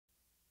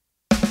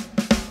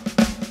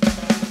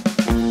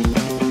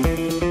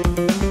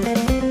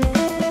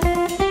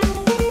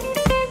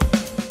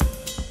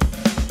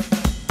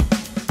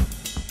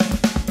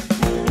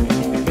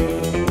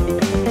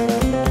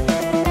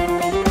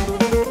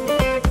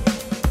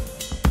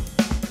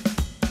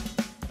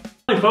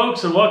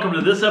folks, and welcome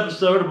to this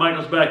episode of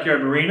Michael's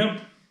Backyard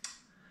Marina.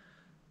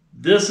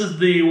 This is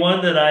the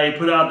one that I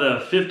put out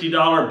the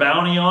 $50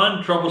 bounty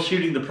on,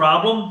 troubleshooting the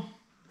problem.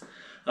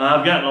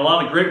 I've gotten a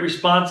lot of great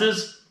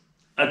responses.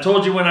 I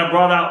told you when I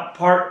brought out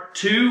part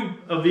 2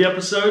 of the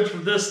episodes for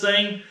this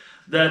thing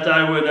that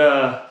I would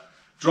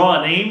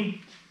draw a name.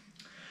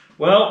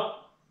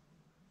 Well,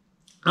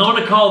 I want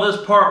to call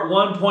this part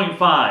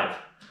 1.5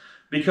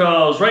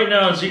 because right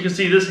now, as you can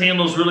see, this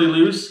handle is really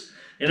loose.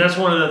 And that's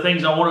one of the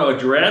things I want to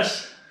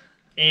address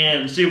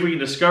and see if we can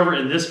discover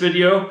in this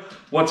video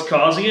what's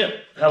causing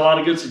it. Had a lot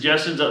of good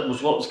suggestions. That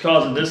was what was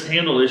causing this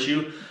handle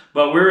issue.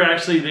 But we're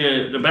actually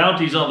the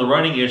bounties on the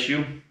running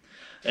issue.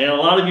 And a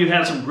lot of you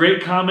had some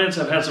great comments.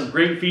 I've had some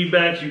great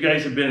feedback. You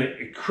guys have been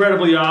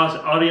incredibly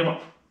awesome.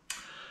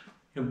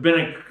 You've been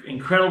an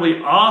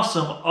incredibly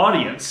awesome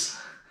audience.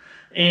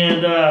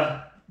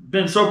 And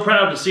been so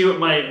proud to see what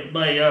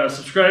my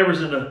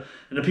subscribers and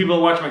the people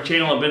that watch my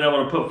channel have been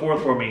able to put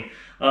forth for me.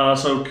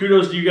 So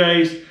kudos to you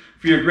guys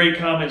for your great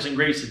comments and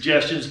great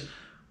suggestions.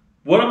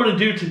 What I'm going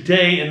to do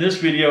today in this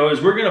video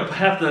is we're going to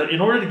have to,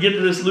 in order to get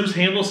to this loose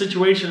handle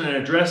situation and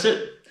address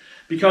it,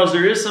 because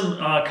there is some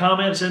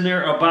comments in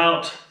there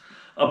about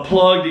a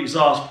plugged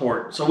exhaust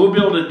port. So we'll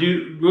be able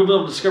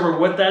to discover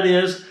what that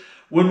is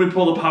when we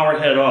pull the power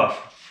head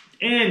off.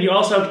 And you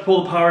also have to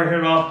pull the power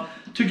head off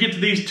to get to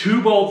these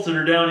 2 bolts that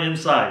are down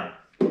inside.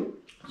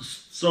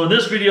 So in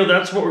this video,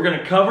 that's what we're going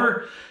to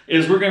cover,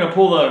 is we're going to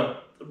pull a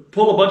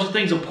bunch of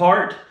things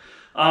apart.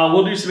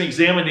 We'll do some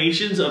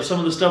examinations of some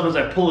of the stuff as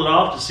I pull it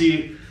off to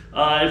see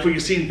if we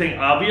can see anything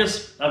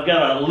obvious. I've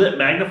got a lit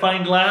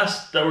magnifying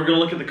glass that we're going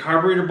to look at the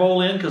carburetor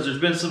bowl in, because there's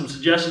been some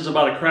suggestions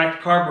about a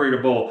cracked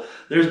carburetor bowl.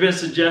 There's been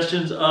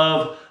suggestions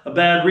of a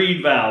bad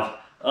reed valve.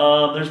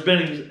 There's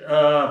been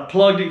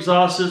plugged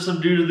exhaust system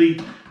due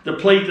to the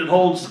plate that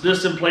holds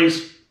this in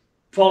place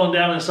falling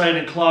down inside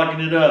and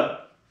clogging it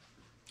up.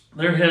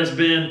 There has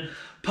been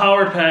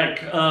power pack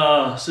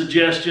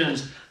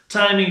suggestions,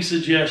 timing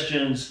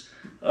suggestions,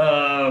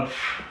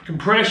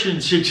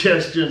 compression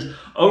suggestions,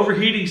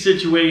 overheating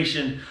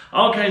situation,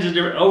 all kinds of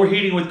different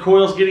overheating with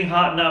coils getting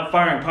hot and not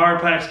firing, power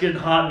packs getting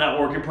hot and not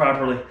working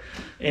properly,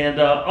 and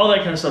all that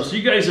kind of stuff. So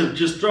you guys have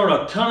just thrown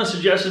a ton of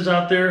suggestions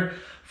out there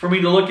for me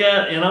to look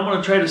at, and I'm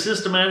going to try to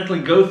systematically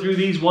go through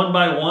these one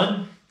by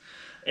one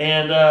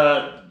and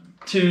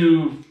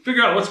to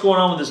figure out what's going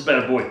on with this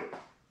bad boy.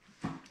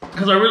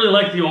 Because I really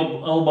like the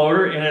old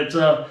motor, and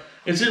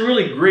it's in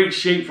really great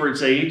shape for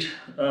its age.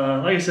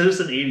 Like I said, it's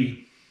an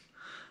 80.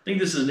 I think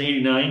this is an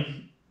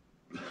 89.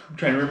 I'm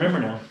trying to remember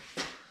now.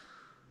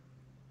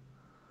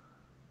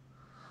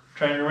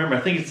 I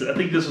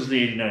think this was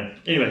the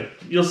 89. Anyway,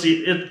 you'll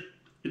see it.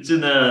 It's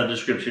in the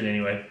description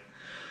anyway.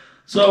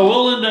 So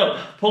we'll end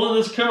up pulling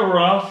this cover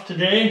off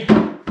today,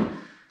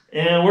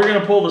 and we're going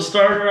to pull the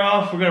starter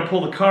off. We're going to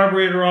pull the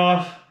carburetor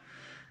off,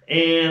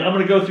 and I'm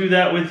going to go through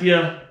that with you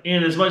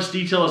in as much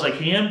detail as I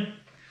can.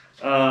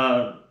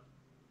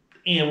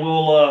 And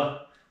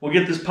we'll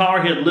get this power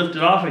head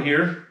lifted off of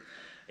here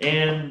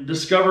and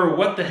discover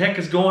what the heck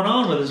is going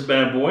on with this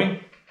bad boy.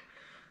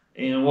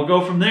 And we'll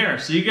go from there.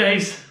 So you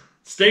guys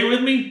stay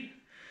with me.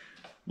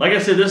 Like I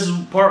said, this is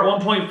part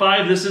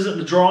 1.5. This isn't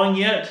the drawing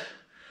yet.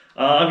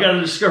 I've got to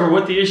discover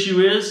what the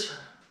issue is,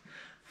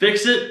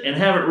 fix it, and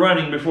have it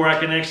running before I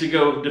can actually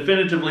go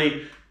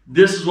definitively,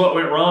 this is what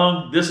went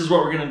wrong, this is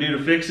what we're going to do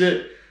to fix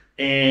it,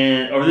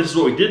 or this is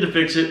what we did to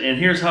fix it, and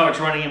here's how it's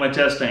running in my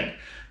test tank.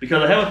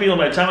 Because I have a feeling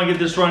by the time I get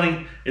this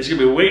running, it's going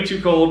to be way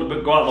too cold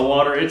to go out in the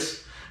water.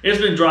 It's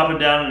been dropping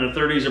down in the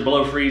 30s or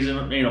below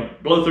freezing,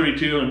 below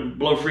 32 and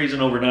below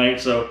freezing overnight.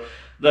 So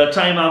the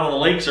time out on the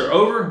lakes are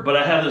over, but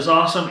I have this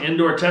awesome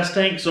indoor test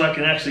tank, so I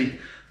can actually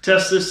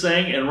test this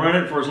thing and run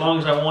it for as long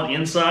as I want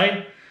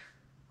inside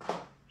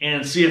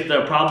and see if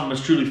the problem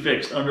is truly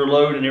fixed under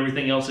load and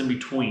everything else in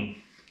between.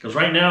 Because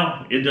right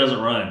now, it doesn't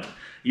run.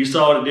 You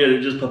saw what it did.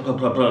 It just blah, blah,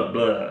 blah, blah,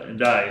 blah, and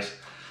dies.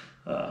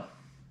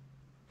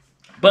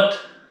 But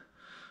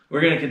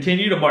we're going to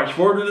continue to march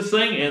forward with this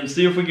thing and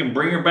see if we can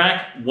bring her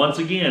back once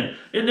again.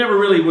 It never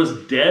really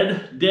was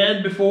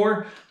dead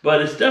before,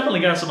 but it's definitely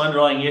got some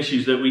underlying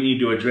issues that we need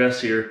to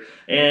address here.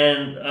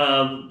 And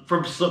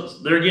from some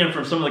of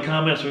the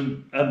comments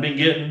I've been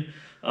getting,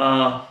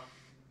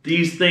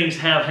 these things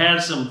have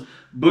had some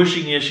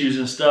bushing issues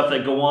and stuff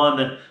that go on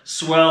that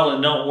swell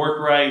and don't work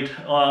right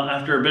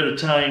after a bit of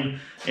time,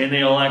 and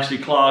they'll actually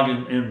clog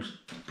and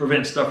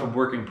prevent stuff from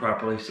working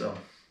properly. So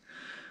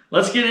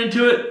let's get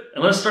into it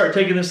and let's start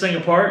taking this thing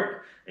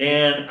apart.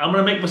 And I'm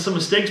going to make some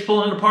mistakes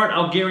pulling it apart.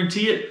 I'll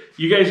guarantee it.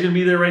 You guys are going to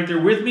be there right there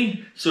with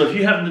me. So if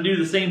you happen to do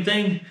the same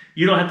thing,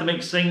 you don't have to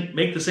make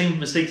the same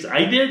mistakes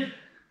I did.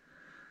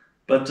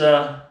 But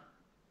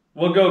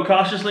we'll go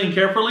cautiously and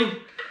carefully.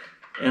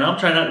 And I'm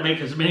trying not to make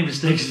as many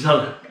mistakes as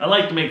I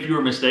like to make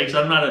fewer mistakes.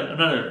 I'm not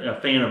a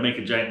fan of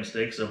making giant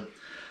mistakes. So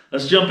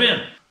let's jump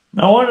in.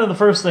 Now, one of the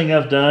first thing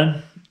I've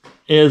done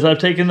is I've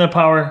taken the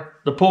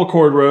pull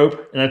cord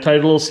rope, and I tied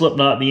a little slip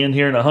knot in the end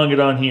here, and I hung it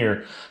on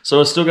here.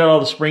 So it's still got all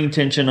the spring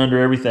tension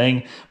under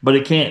everything, but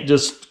it can't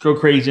just go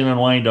crazy and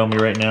unwind on me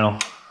right now.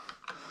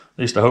 At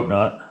least I hope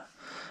not.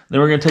 Then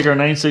we're going to take our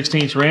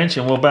 9/16 wrench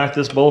and we'll back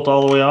this bolt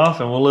all the way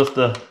off, and we'll lift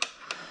the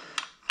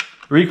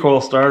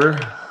recoil starter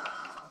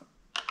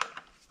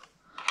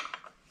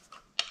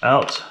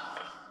out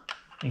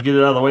and get it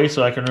out of the way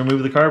so I can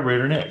remove the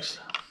carburetor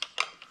next.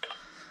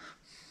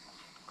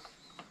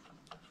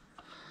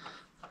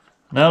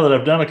 Now that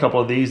I've done a couple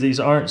of these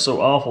aren't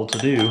so awful to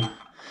do.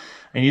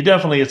 And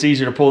it's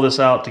easier to pull this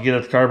out to get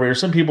at the carburetor.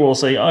 Some people will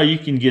say, oh, you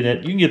can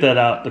get that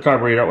out, the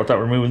carburetor out without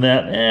removing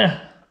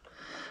that.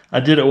 I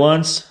did it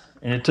once,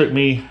 and it took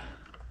me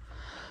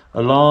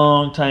a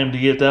long time to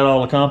get that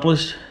all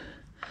accomplished.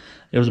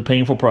 It was a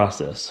painful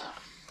process.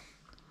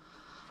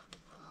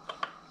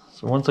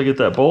 So once I get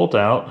that bolt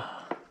out,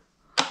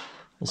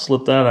 we'll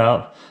slip that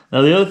out.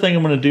 Now the other thing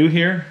I'm going to do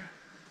here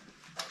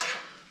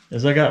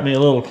is I got me a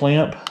little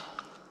clamp,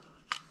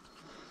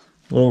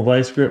 little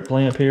vice grip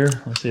clamp here.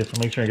 Let's see if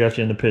I make sure I got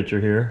you in the picture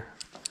here.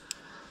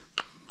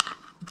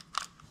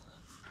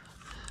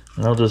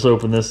 And I'll just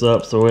open this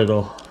up so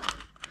it'll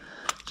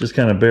just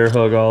kind of bear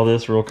hug all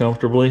this real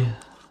comfortably.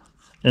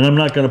 And I'm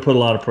not going to put a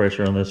lot of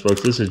pressure on this,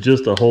 folks. This is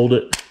just to hold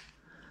it.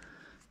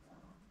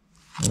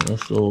 Oh,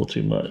 that's a little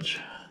too much.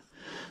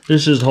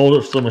 This just hold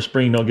it so my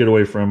spring don't get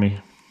away from me.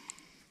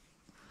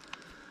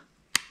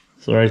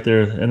 So right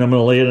there, and I'm going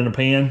to lay it in a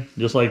pan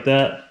just like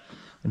that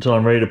until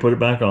I'm ready to put it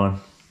back on.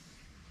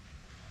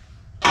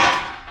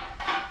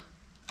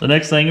 The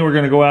next thing we're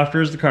going to go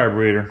after is the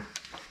carburetor.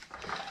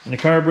 And the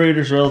carburetor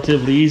is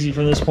relatively easy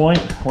from this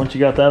point. Once you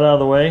got that out of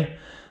the way,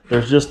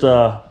 there's just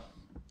a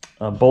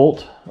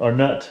bolt or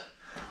nut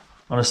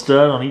on a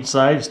stud on each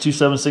side. It's 2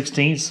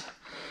 7/16.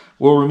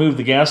 We'll remove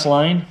the gas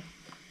line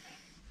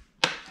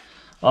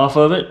off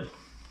of it,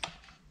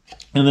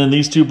 and then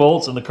these 2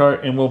 bolts in the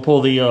cart, and we'll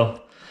pull the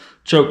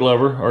choke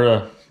lever or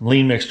the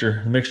lean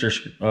mixture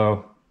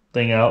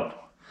thing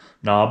out,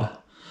 knob.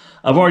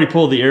 I've already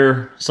pulled the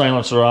air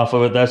silencer off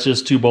of it. That's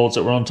just 2 bolts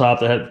that were on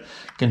top that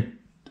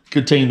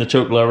contain the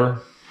choke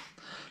lever.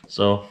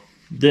 So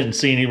didn't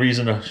see any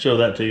reason to show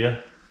that to you.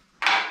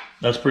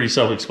 That's pretty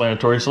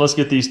self-explanatory. So let's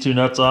get these 2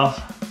 nuts off.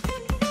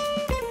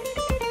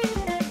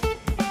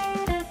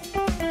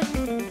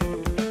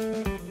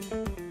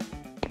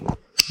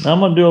 Now I'm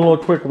going to do a little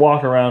quick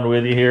walk around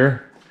with you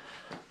here.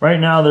 Right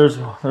now there's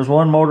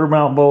one motor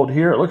mount bolt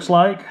here, it looks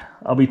like.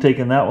 I'll be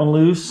taking that one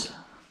loose.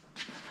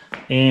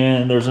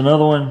 And there's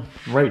another one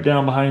right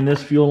down behind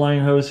this fuel line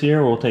hose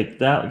here. We'll take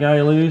that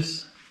guy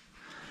loose.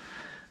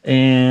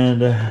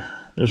 And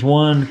there's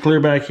one clear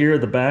back here at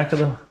the back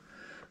of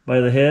by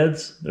the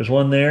heads. There's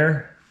one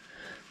there.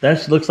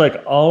 That looks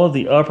like all of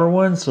the upper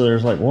ones. So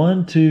there's like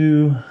 1,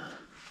 2,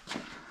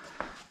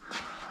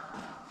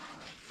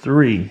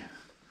 3.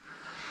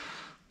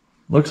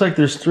 Looks like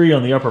there's 3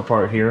 on the upper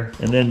part here.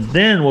 And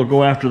then we'll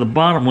go after the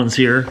bottom ones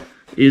here.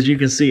 As you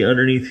can see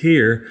underneath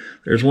here,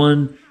 there's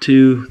 1,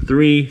 2,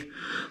 3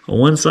 on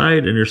one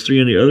side, and there's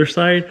 3 on the other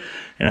side.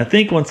 And I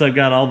think once I've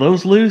got all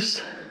those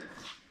loose,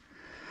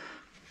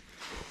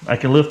 I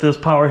can lift this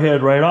power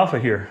head right off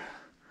of here.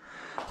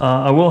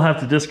 I will have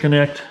to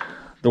disconnect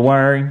the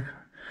wiring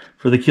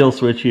for the kill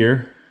switch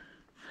here.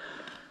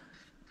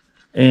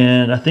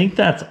 And I think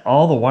that's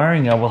all the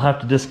wiring I will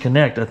have to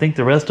disconnect. I think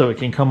the rest of it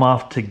can come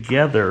off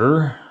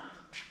together.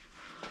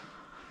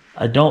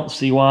 I don't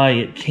see why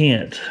it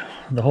can't.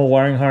 The whole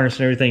wiring harness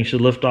and everything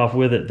should lift off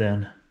with it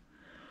then.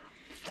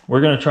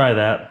 We're going to try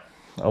that.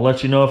 I'll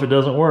let you know if it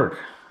doesn't work.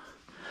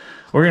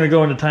 We're going to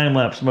go into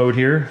time-lapse mode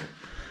here,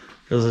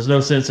 because there's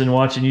no sense in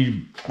watching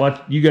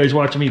you guys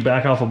watching me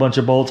back off a bunch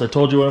of bolts. I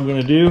told you what I'm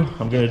going to do.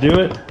 I'm going to do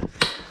it.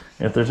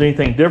 And if there's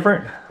anything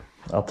different,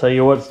 I'll tell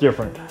you what's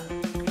different.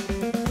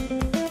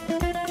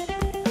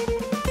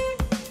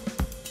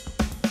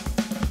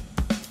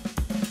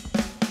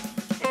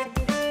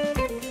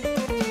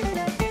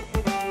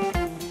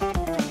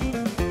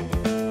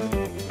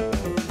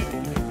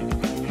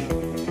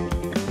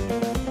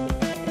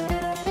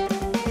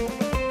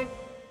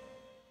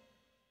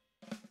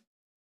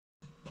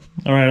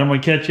 All right, I'm going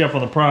to catch you up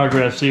on the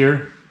progress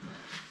here.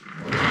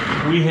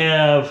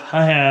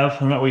 I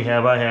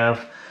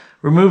have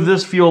removed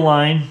this fuel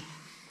line.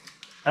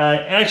 I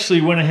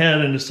actually went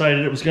ahead and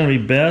decided it was going to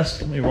be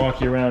best. Let me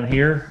walk you around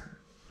here.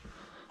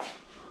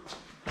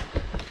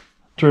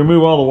 To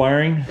remove all the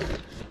wiring.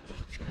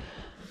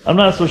 I'm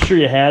not so sure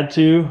you had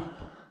to,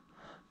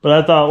 but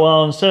I thought,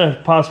 well, instead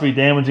of possibly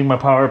damaging my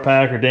power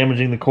pack or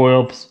damaging the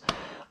coils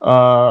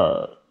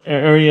or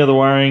any other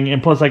wiring,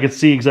 and plus I could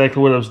see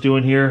exactly what I was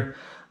doing here,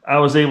 I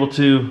was able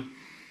to,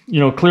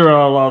 clear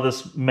out a lot of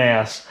this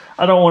mass.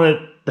 I don't want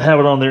to have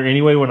it on there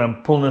anyway when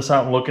I'm pulling this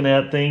out and looking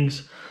at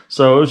things.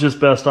 So it was just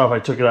best off I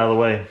took it out of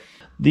the way.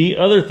 The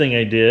other thing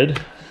I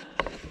did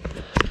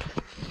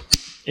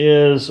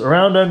is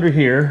around under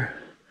here,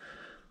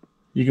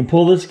 you can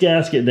pull this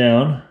gasket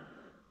down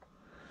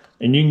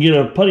and you can get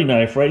a putty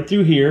knife right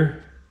through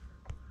here.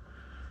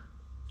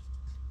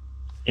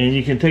 And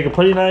you can take a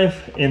putty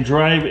knife and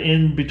drive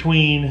in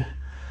between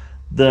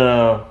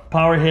the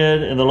power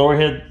head and the lower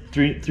head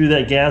through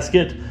that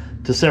gasket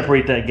to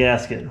separate that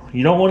gasket.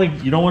 You don't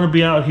want to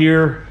be out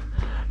here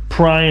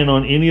prying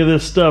on any of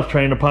this stuff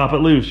trying to pop it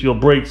loose, you'll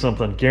break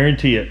something,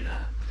 guarantee it.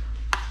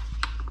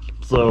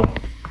 So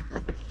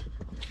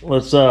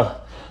let's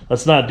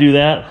not do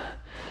that.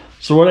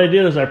 So what I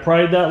did is I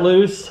pried that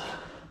loose,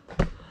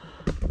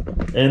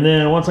 and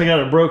then once I got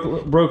it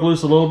broke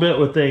loose a little bit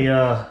with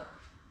a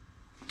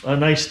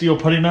nice steel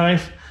putty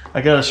knife,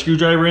 I got a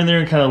screwdriver in there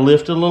and kind of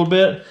lifted a little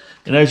bit,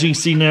 and as you can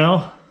see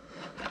now,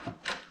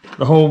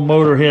 the whole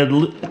motor head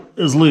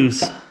is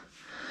loose.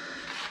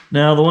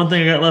 Now the one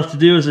thing I got left to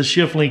do is the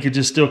shift linkage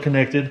is still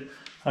connected.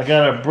 I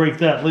gotta break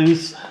that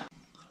loose. I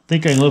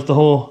think I can lift the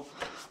whole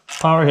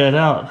power head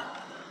out.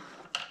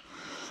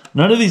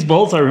 None of these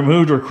bolts I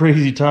removed were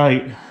crazy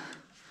tight.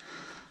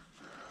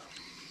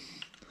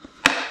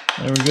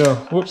 There we go.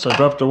 Whoops, I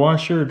dropped a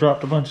washer,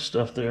 dropped a bunch of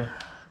stuff there.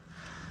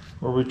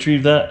 We'll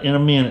retrieve that in a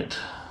minute.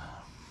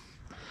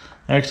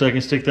 Actually, I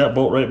can stick that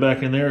bolt right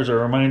back in there as a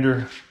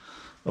reminder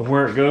of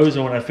where it goes,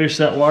 and when I fish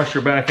that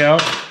washer back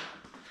out,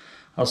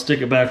 I'll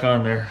stick it back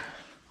on there.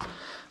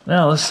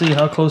 Now let's see,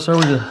 how close are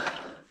we to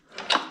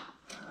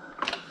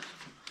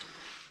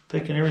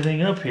picking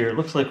everything up here? It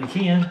looks like we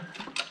can.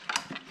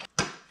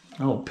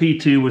 Oh,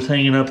 P2 was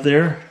hanging up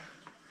there.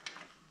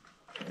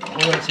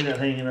 What else we got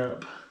hanging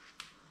up?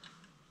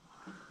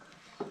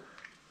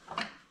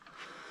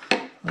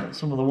 Got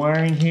some of the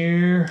wiring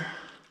here.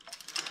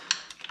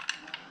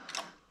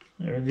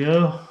 There we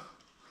go.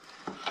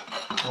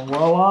 And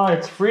voila,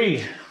 it's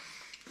free.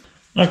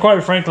 Now,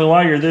 quite frankly,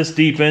 while you're this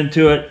deep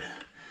into it,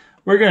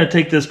 we're going to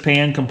take this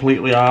pan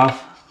completely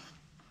off.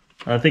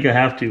 I think I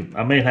have to.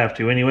 I may have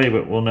to anyway,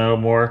 but we'll know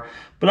more.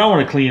 But I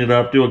want to clean it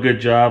up, do a good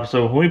job.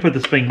 So when we put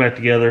this thing back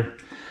together,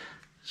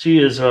 she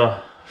is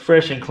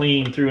fresh and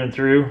clean through and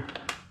through.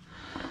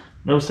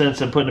 No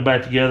sense in putting it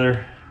back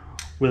together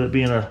with it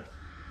being a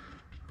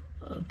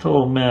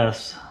total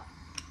mess.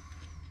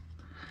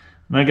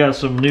 And I got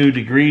some new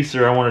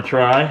degreaser I want to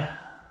try.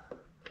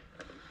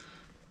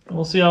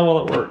 We'll see how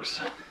well it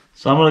works.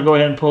 So I'm going to go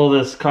ahead and pull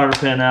this cotter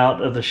pin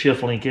out of the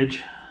shift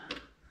linkage.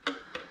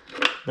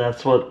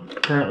 That's one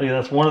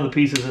of the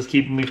pieces that's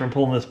keeping me from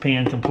pulling this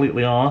pan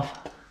completely off.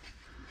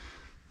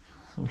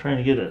 I'm trying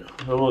to get it,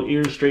 the little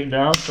ears straightened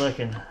out so I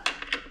can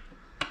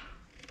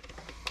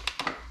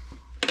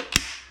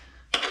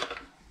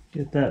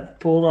get that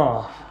pulled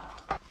off.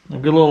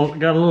 I've got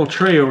a little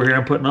tray over here.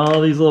 I'm putting all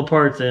these little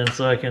parts in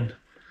so I can,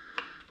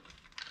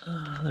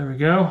 there we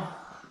go.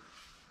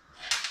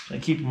 I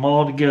keep them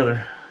all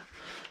together.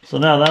 So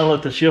now that'll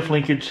let the shift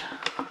linkage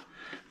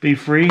be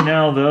free.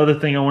 Now the other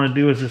thing I want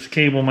to do is this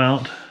cable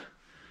mount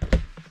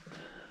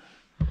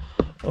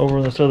over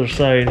on this other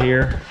side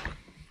here,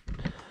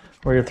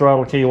 where your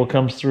throttle cable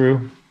comes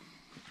through.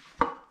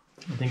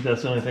 I think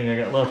that's the only thing I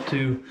got left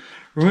to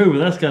remove.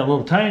 That's got a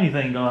little tiny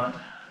thing on it.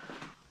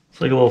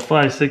 It's like a little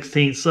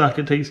 5/16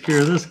 socket, takes care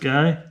of this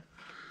guy.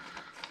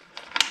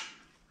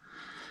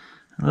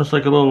 And that's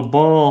like a little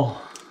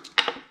ball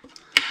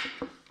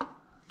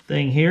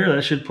thing here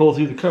that should pull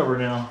through the cover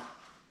now.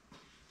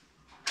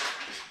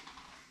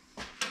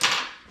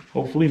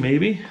 Hopefully,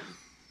 maybe.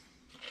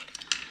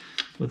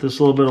 With this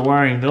little bit of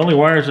wiring. The only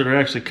wires that are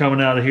actually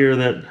coming out of here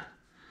that,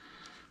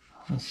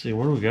 let's see,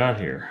 what do we got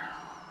here?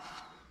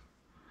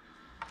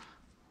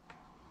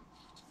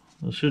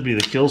 This should be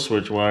the kill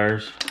switch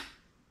wires.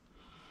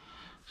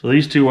 So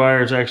these two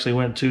wires actually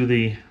went to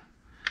the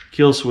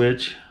kill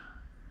switch,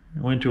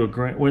 went through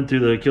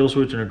the kill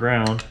switch and a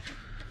ground.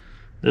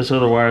 This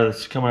other wire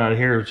that's coming out of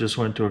here just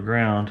went to a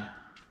ground.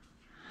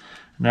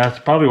 And that's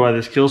probably why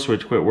this kill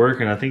switch quit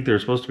working. I think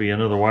there's supposed to be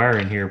another wire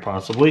in here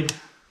possibly,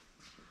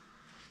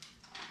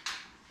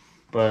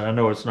 but I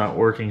know it's not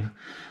working.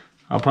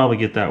 I'll probably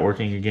get that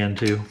working again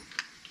too.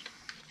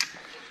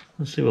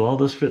 Let's see, will all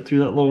this fit through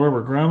that little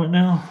rubber grommet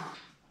now?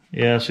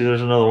 Yeah, see,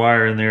 there's another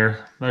wire in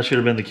there. That should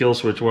have been the kill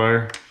switch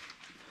wire.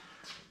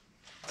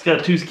 It's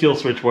got two kill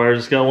switch wires.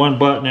 It's got one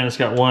button and it's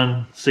got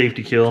one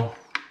safety kill.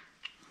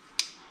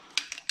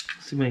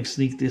 Let's see if I can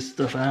sneak this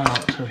stuff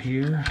out of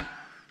here.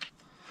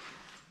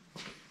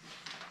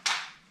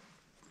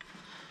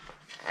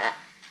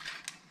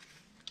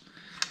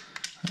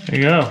 There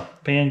you go.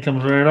 Pan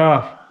comes right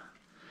off.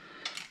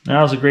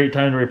 Now's a great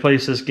time to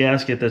replace this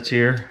gasket that's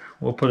here.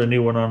 We'll put a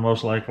new one on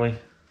most likely.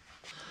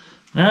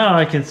 Now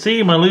I can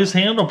see my loose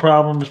handle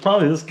problem is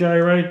probably this guy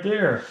right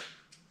there.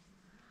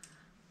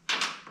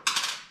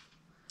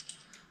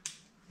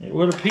 It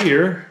would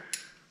appear,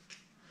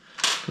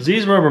 because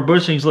these rubber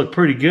bushings look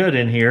pretty good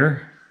in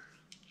here.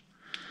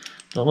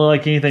 Don't look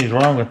like anything's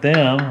wrong with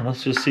them.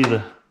 Let's just see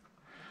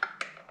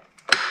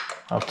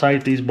how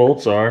tight these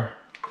bolts are.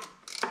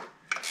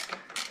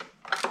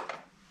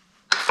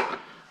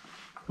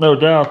 No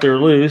doubt they're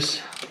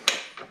loose.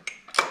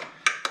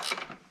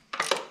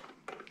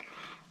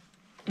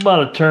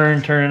 About a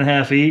turn and a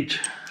half each.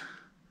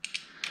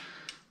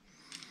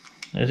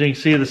 As you can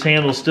see, this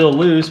handle's still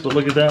loose, but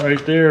look at that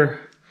right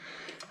there.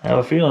 I have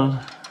a feeling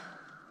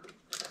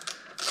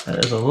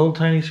that is a little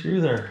tiny screw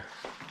there.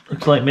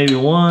 Looks like maybe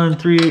 1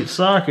 3/8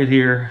 socket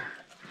here.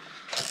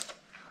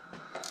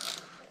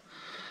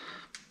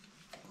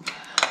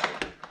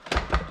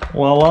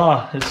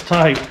 Voila, it's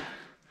tight.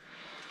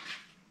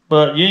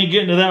 But you ain't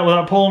getting to that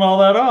without pulling all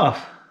that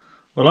off.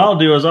 What I'll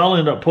do is I'll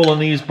end up pulling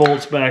these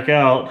bolts back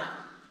out,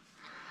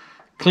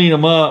 clean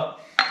them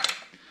up,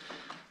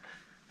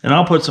 and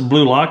I'll put some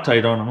blue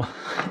Loctite on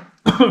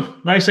them.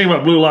 Nice thing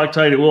about blue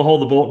Loctite, it will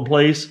hold the bolt in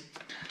place.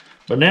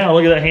 But now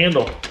look at that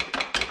handle.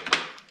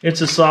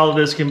 It's as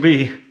solid as can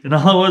be. And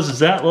all it was is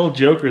that little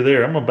joker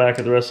there. I'm gonna back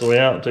it the rest of the way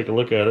out and take a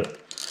look at it.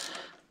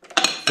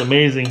 It's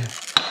amazing.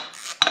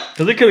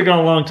 Because it could have gone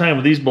a long time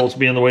with these bolts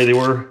being the way they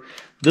were.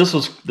 This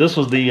was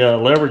the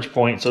leverage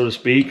point, so to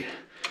speak,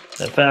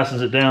 that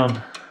fastens it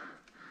down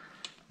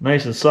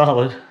nice and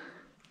solid.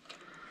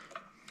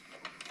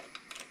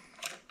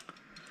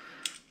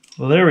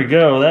 Well, there we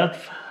go. That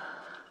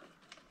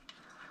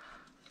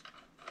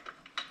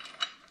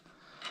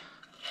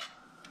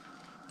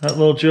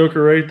little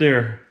joker right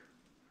there.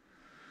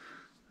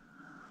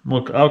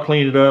 Look, I'll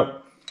clean it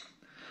up.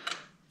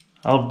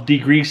 I'll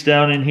degrease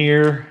down in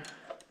here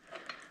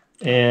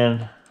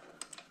and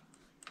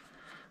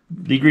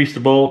degrease the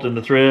bolt and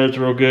the threads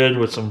real good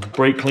with some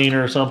brake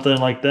cleaner or something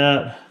like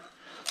that.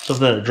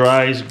 Something that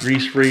dries,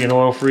 grease free and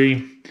oil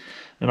free.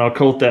 And I'll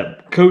coat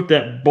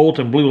that bolt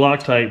in blue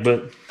Loctite.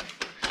 But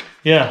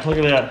yeah, look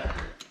at that.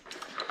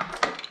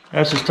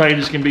 That's as tight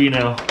as can be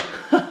now.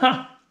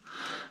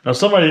 Now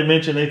somebody had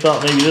mentioned they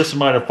thought maybe this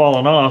might have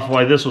fallen off,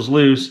 why this was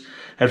loose,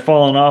 had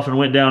fallen off and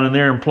went down in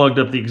there and plugged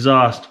up the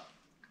exhaust.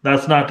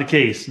 That's not the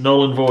case,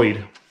 null and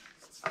void.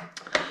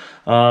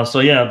 So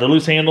yeah, the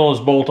loose handle is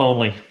bolt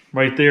only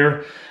right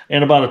there,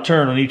 and about a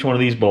turn on each one of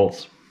these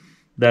bolts.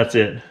 That's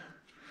it.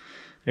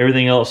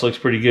 Everything else looks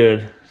pretty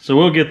good. So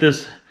we'll get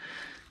this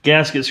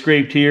gasket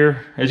scraped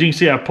here. As you can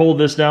see, I pulled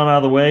this down out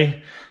of the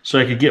way so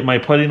I could get my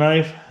putty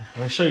knife.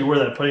 I'll show you where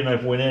that putty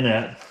knife went in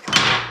at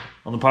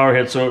on the power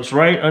head. So it's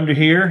right under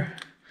here,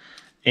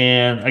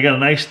 and I got a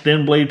nice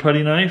thin blade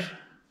putty knife,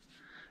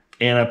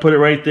 and I put it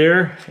right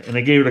there, and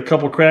I gave it a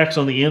couple cracks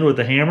on the end with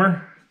the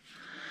hammer,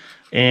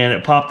 and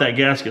it popped that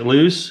gasket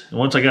loose. And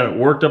once I got it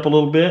worked up a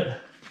little bit,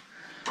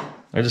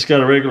 I just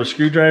got a regular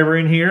screwdriver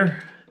in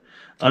here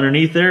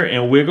underneath there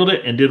and wiggled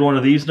it and did one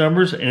of these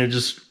numbers, and it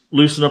just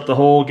loosened up the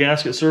whole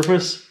gasket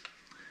surface.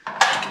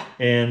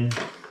 And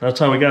that's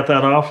how we got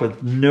that off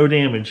with no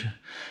damage.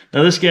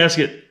 Now this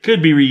gasket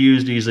could be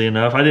reused easily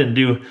enough. I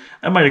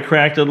might have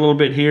cracked it a little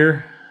bit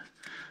here,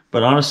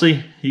 but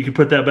honestly, you could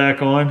put that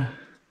back on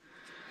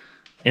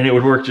and it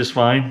would work just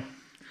fine.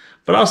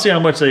 But I'll see how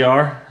much they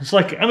are. It's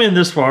like, I'm in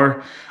this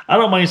far. I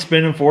don't mind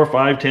spending $4,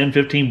 $5, $10,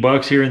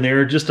 $15 here and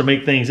there just to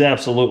make things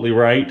absolutely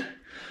right.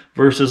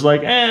 Versus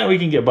like, we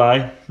can get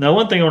by. Now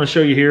one thing I want to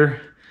show you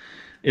here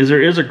is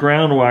there is a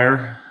ground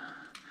wire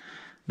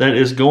that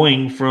is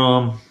going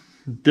from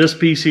this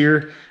piece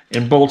here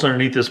and bolts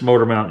underneath this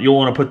motor mount. You'll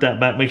want to put that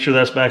back, make sure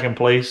that's back in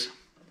place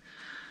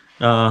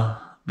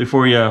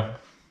before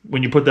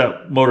when you put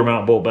that motor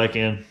mount bolt back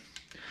in.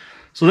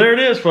 So there it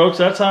is, folks.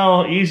 That's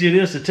how easy it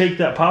is to take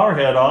that power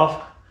head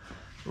off.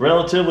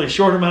 Relatively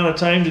short amount of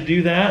time to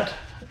do that.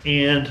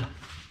 And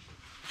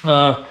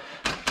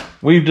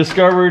we've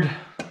discovered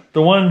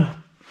the one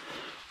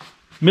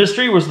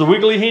mystery was the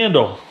wiggly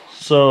handle.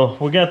 So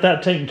we got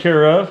that taken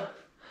care of.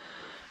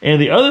 And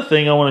the other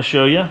thing I want to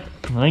show you,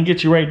 and I can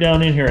get you right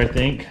down in here, I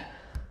think,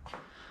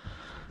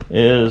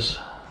 is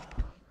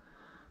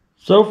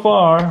so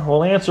far,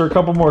 we'll answer a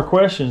couple more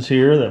questions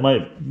here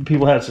that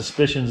people had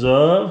suspicions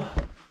of.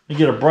 Let me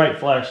get a bright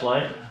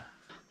flashlight.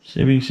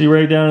 See if you can see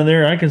right down in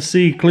there. I can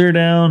see clear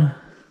down.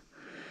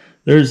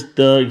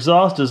 The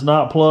exhaust is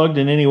not plugged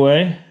in any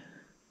way.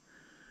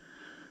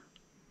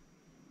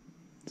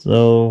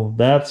 So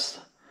that's,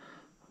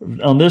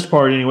 on this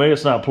part anyway,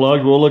 it's not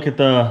plugged. We'll look at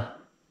the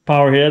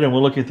power head and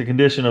we'll look at the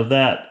condition of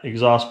that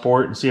exhaust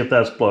port and see if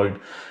that's plugged.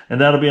 And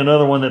that'll be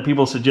another one that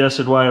people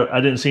suggested why I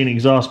didn't see any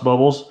exhaust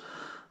bubbles,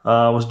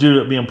 was due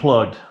to it being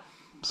plugged.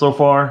 So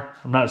far,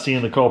 I'm not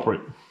seeing the culprit.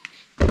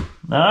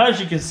 Now, as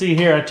you can see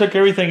here, I took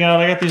everything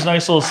out. I got these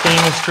nice little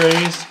stainless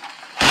trays.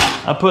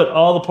 I put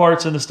all the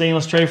parts in the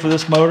stainless tray for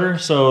this motor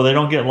so they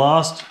don't get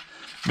lost,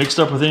 mixed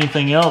up with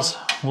anything else.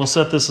 We'll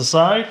set this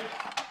aside.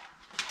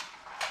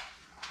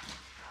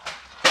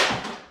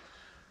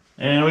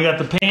 And we got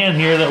the pan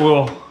here that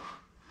we'll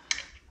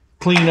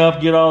clean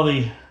up, get all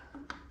the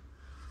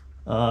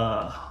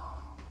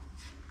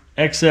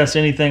excess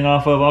anything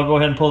off of. I'll go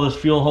ahead and pull this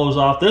fuel hose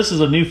off. This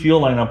is a new fuel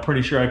line I'm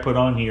pretty sure I put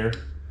on here.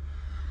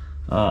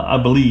 I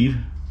believe.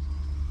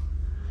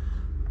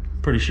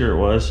 Pretty sure it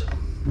was.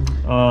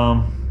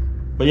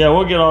 But yeah,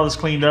 we'll get all this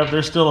cleaned up.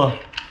 There's still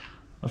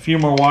a few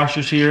more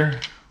washers here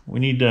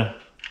we need to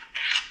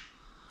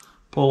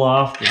pull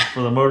off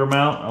for the motor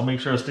mount. I'll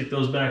make sure I stick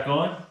those back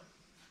on.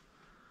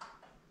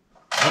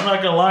 I'm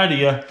not gonna lie to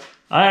you,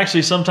 I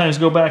actually sometimes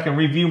go back and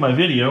review my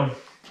video.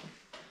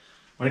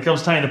 When it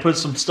comes time to put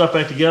some stuff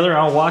back together,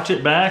 I'll watch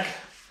it back.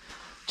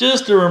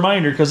 Just a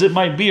reminder, because it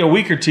might be a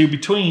week or two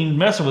between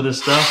messing with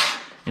this stuff,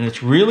 and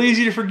it's real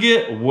easy to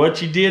forget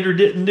what you did or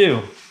didn't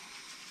do.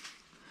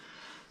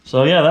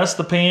 So yeah, that's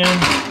the pan.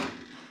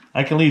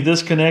 I can leave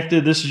this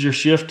connected. This is your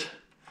shift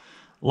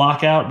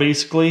lockout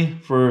basically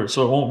so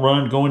it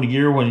won't go into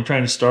gear when you're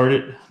trying to start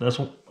it.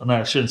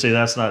 I shouldn't say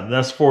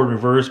that's forward and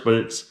reverse, but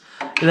it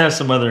has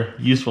some other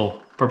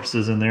useful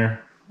purposes in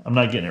there. I'm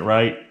not getting it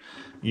right.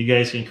 You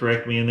guys can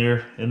correct me in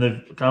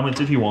the comments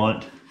if you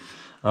want.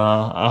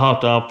 I'll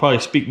probably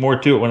speak more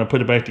to it when I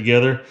put it back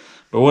together.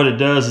 But what it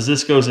does is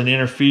this goes and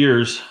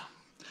interferes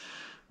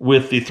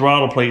with the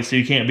throttle plate, so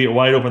you can't be at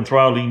wide open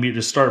throttle. You can be at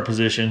the start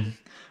position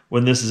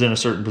when this is in a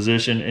certain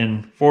position.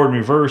 And forward and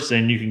reverse,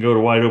 then you can go to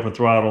wide open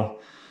throttle.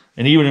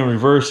 And even in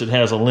reverse, it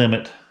has a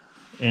limit.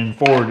 And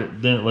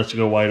forward, then it lets you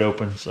go wide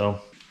open.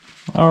 So,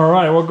 all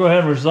right, we'll go ahead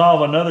and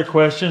resolve another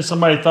question.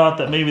 Somebody thought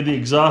that maybe the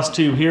exhaust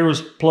tube here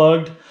was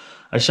plugged.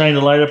 I shined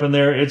the light up in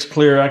there. It's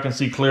clear. I can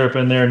see clear up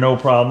in there. No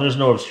problem. There's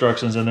no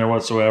obstructions in there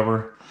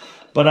whatsoever.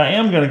 But I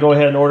am going to go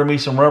ahead and order me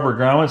some rubber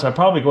grommets. I'll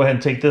probably go ahead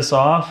and take this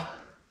off.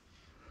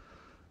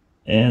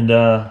 And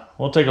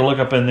we'll take a look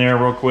up in there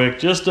real quick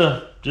just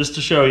to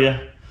show you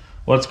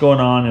what's going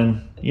on.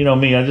 And you know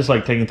me, I just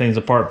like taking things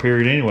apart,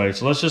 period, anyway.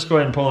 So let's just go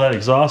ahead and pull that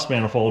exhaust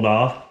manifold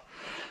off.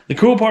 The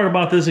cool part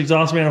about this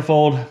exhaust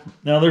manifold,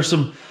 now there's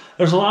a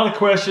lot of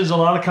questions, a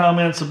lot of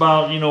comments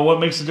about, you know, what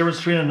makes the difference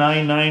between a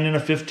 9.9 and a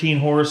 15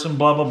 horse and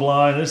blah, blah,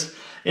 blah. And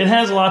it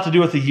has a lot to do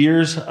with the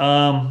years.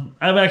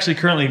 I've actually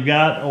currently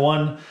got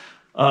an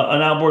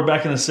outboard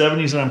back in the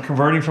 70s, and I'm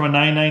converting from a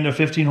 9.9 to a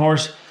 15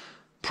 horse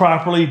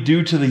properly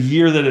due to the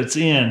year that it's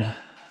in.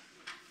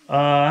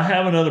 I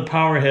have another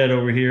power head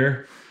over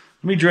here.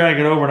 Let me drag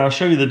it over and I'll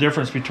show you the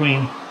difference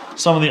between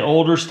some of the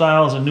older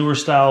styles and newer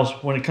styles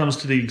when it comes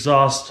to the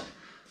exhaust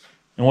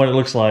and what it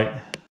looks like.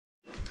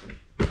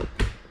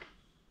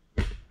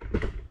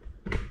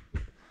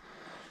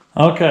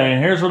 Okay,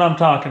 and here's what I'm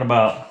talking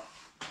about.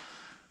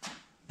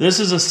 This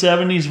is a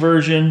 70s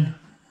version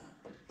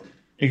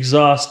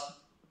exhaust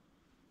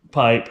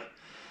pipe.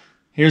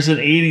 Here's an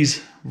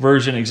 80s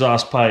version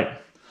exhaust pipe.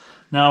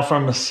 Now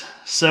from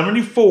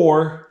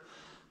 74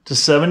 to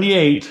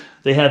 78,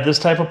 they had this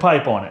type of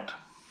pipe on it.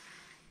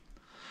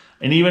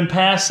 And even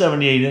past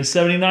 78 and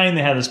 79,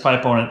 they had this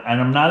pipe on it.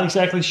 And I'm not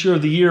exactly sure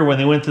of the year when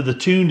they went to the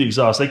tuned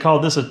exhaust. They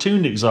called this a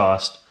tuned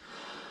exhaust.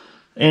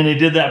 And they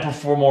did that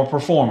for more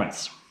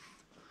performance.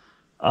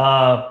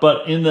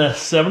 But in the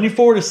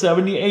 74 to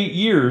 78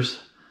 years,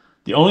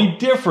 the only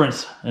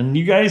difference, and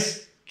you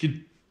guys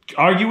could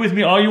argue with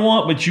me all you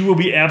want, but you will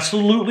be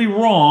absolutely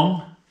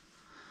wrong,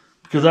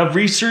 because I've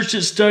researched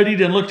it,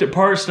 studied, and looked at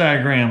parts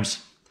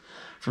diagrams.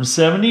 From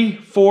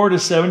 74 to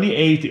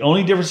 78, the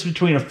only difference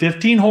between a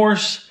 15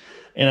 horse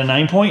and a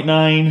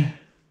 9.9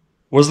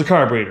 was the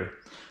carburetor.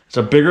 It's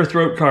a bigger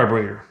throat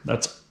carburetor.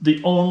 That's the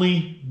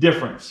only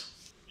difference.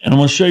 And I'm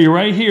going to show you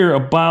right here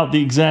about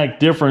the exact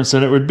difference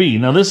that it would be.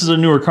 Now, this is a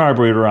newer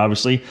carburetor,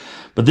 obviously,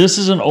 but this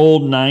is an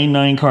old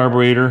 9.9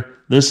 carburetor.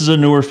 This is a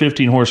newer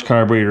 15 horse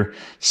carburetor.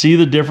 See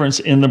the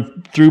difference in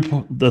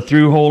the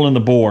through hole in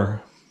the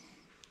bore.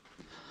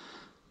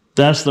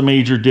 That's the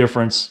major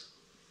difference.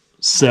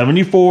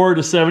 74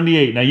 to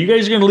 78. Now, you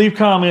guys are going to leave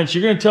comments.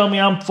 You're going to tell me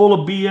I'm full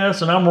of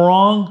BS and I'm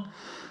wrong.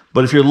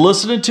 But if you're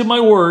listening to my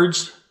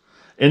words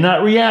and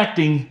not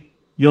reacting,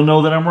 you'll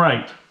know that I'm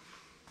right.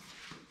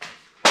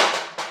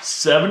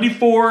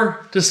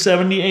 74 to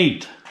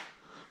 78.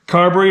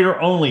 Carburetor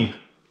only.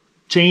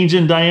 Change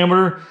in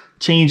diameter,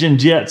 change in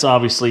jets,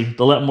 obviously,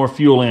 to let more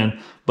fuel in.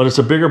 But it's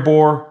a bigger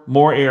bore,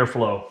 more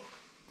airflow.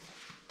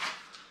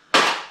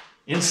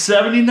 In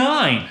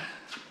 79,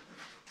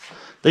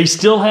 they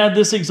still had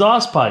this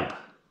exhaust pipe.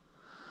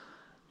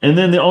 And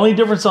then the only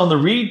difference on the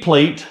reed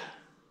plate,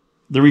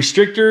 the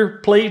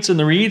restrictor plates and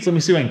the reeds, let me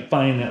see if I can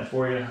find that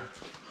for you.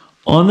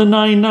 On the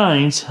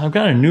 9.9s, I've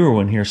got a newer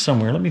one here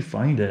somewhere. Let me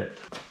find it.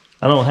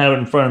 I don't have it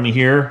in front of me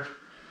here.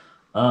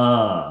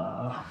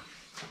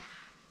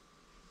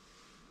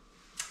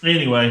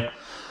 Anyway,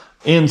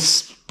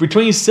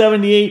 between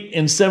 78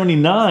 and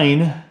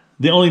 79,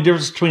 the only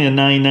difference between a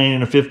 9.9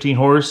 and a 15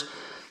 horse,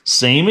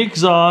 same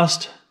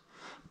exhaust,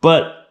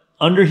 but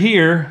under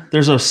here,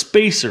 there's a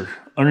spacer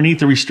underneath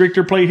the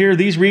restrictor plate here.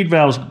 These reed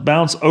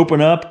valves open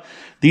up.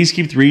 These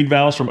keep the reed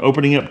valves from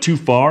opening up too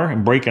far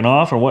and breaking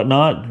off or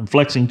whatnot, and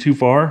flexing too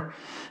far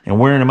and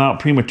wearing them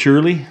out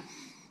prematurely.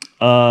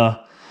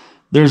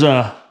 There's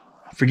I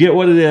forget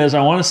what it is.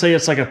 I want to say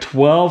it's like a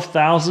 12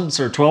 thousandths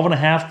or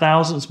 12.5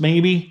 thousandths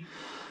maybe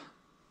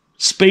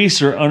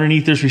spacer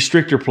underneath this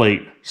restrictor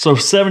plate. So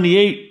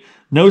 78,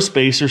 no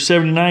spacer.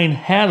 79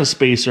 had a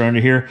spacer under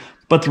here,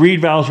 but the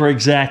reed valves were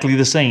exactly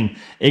the same.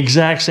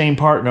 Exact same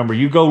part number.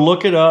 You go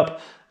look it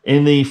up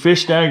in the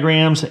fish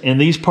diagrams, and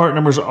these part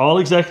numbers are all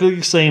exactly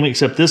the same,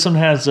 except this one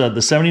has, the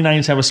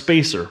 79s have a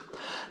spacer.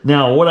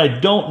 Now, what I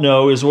don't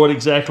know is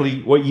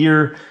what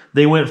year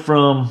they went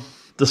from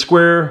the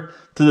square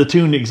to the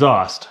tuned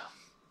exhaust.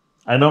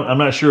 I'm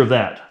not sure of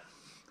that.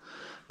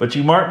 But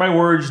you mark my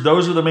words,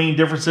 those are the main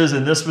differences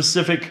in this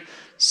specific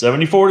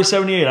 74 to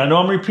 78. I know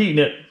I'm repeating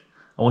it.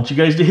 I want you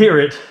guys to hear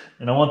it,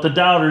 and I want the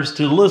doubters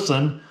to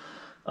listen.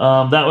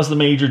 That was the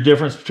major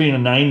difference between a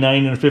 9.9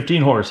 and a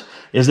 15 horse,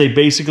 is they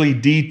basically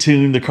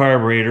detuned the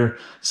carburetor,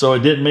 so it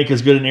didn't make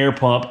as good an air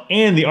pump,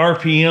 and the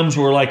RPMs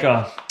were like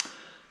a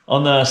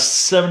On the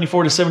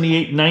 74 to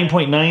 78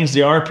 9.9s,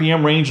 the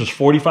RPM range was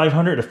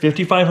 4,500 to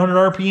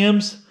 5,500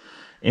 RPMs.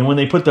 And when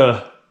they put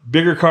the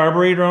bigger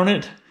carburetor on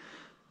it,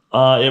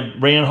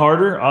 it ran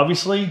harder,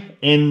 obviously.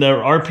 And the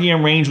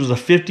RPM range was a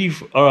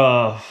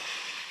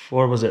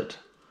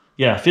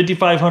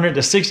 5,500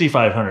 to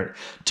 6,500.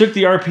 Took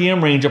the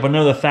RPM range up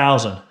another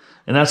 1,000.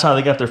 And that's how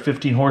they got their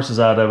 15 horses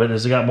out of it,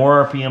 is they got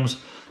more RPMs,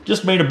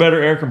 just made a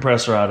better air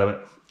compressor out of it.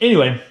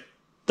 Anyway,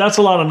 that's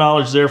a lot of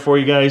knowledge there for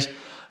you guys.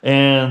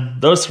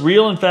 And that's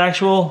real and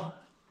factual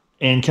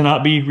and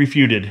cannot be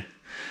refuted.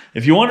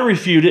 If you want to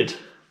refute it,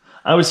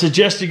 I would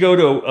suggest you go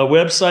to a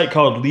website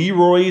called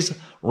Leroy's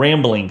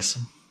Ramblings.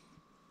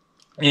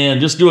 And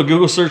just do a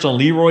Google search on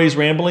Leroy's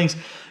Ramblings.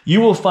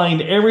 You will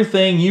find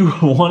everything you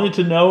wanted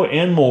to know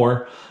and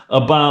more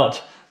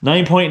about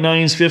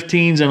 9.9s,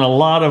 15s, and a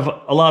lot of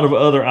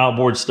other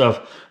outboard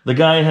stuff. The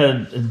guy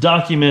had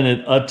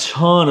documented a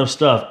ton of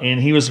stuff,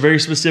 and he was very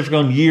specific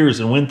on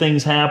years and when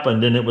things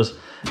happened, and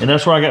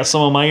that's where I got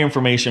some of my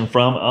information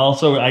from.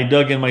 Also, I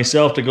dug in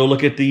myself to go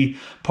look at the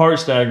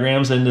parts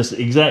diagrams, and this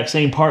exact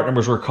same part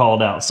numbers were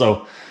called out.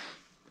 So,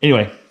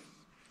 anyway,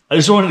 I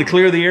just wanted to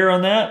clear the air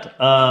on that.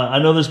 I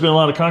know there's been a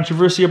lot of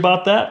controversy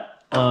about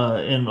that,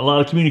 and a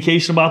lot of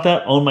communication about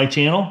that on my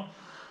channel.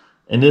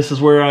 And this is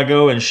where I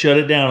go and shut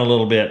it down a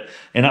little bit.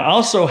 And I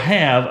also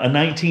have a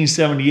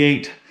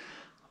 1978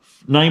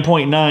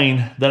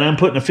 9.9 that I'm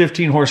putting a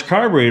 15 horse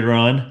carburetor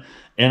on,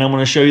 and I'm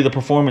going to show you the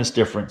performance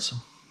difference.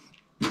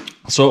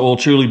 So it will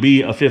truly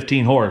be a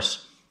 15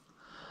 horse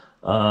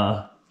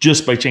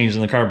just by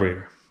changing the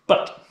carburetor.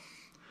 But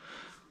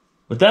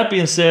with that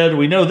being said,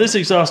 we know this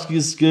exhaust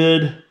is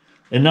good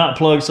and not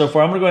plugged so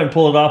far. I'm going to go ahead and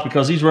pull it off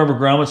because these rubber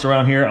grommets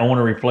around here I want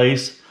to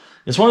replace.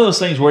 It's one of those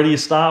things, where do you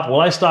stop? Well,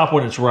 I stop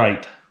when it's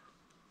right.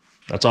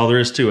 That's all there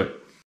is to it.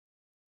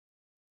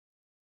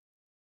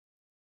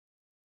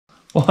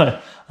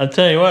 Well, I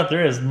tell you what,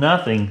 there is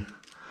nothing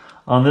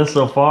on this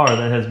so far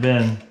that has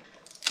been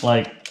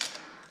like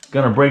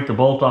gonna break the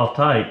bolt off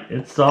tight.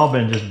 It's all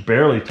been just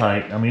barely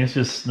tight. I mean, it's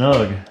just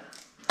snug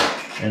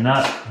and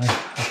not,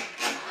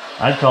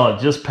 I'd call it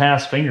just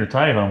past finger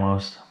tight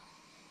almost.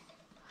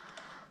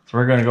 So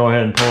we're gonna go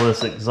ahead and pull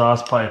this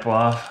exhaust pipe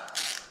off.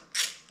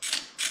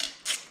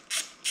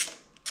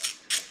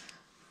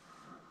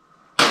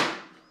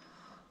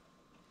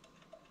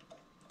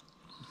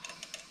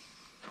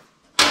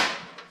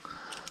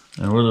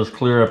 And we'll just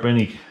clear up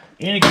any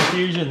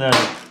confusion that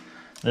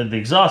the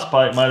exhaust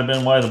pipe might have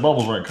been why the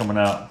bubbles weren't coming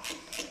out.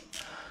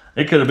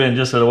 It could have been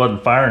just that it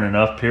wasn't firing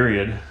enough,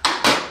 period.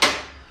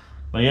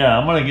 But yeah,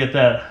 I'm going to get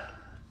that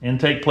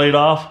intake plate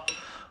off.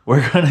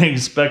 We're going to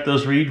inspect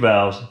those reed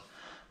valves.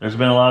 There's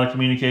been a lot of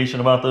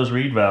communication about those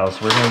reed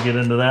valves. We're going to get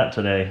into that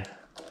today.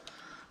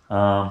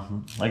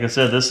 Like I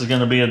said, this is going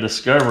to be a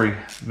discovery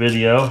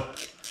video.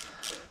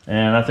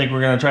 And I think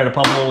we're going to try to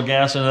pump a little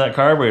gas into that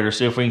carburetor,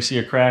 see if we can see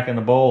a crack in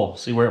the bowl,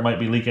 see where it might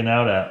be leaking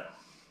out at.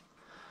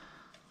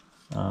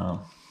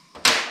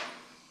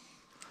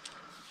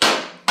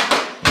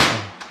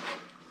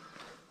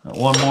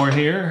 One more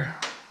here.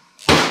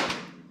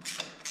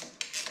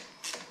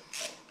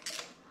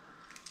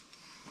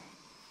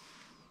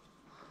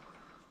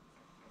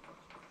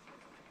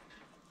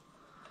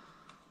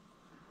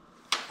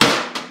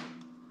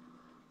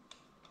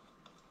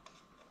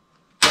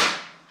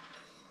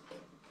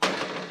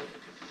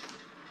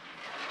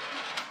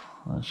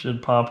 That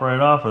should pop right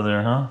off of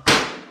there, huh?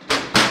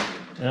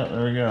 Yeah,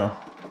 there we go.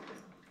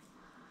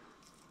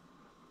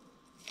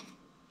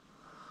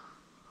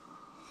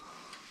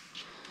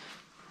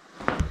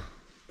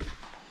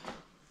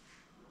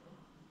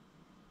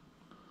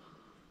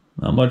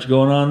 Not much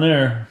going on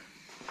there.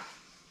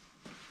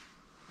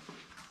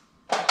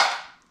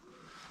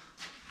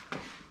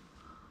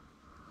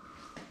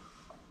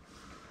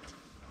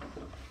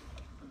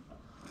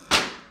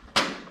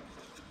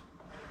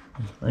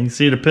 You can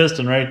see the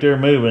piston right there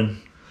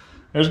moving.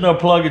 There's no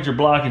pluggage or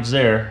blockage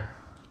there.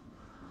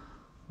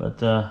 But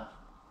now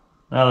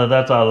that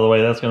that's out of the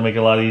way, that's going to make it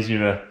a lot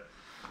easier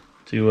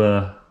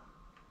to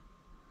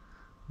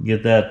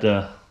get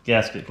that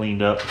gasket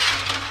cleaned up.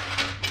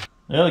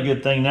 The other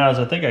good thing now is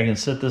I think I can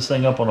set this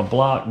thing up on a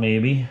block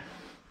maybe,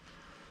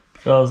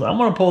 because I'm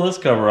going to pull this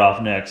cover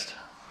off next.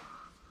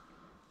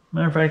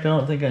 Matter of fact, I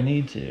don't think I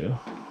need to.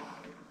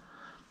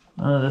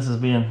 This is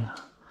being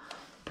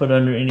put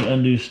under any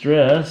undue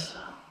stress,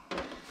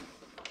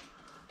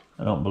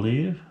 I don't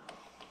believe.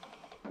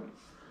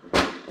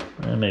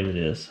 Maybe it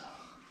is.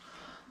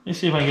 Let me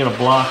see if I can get a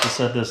block to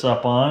set this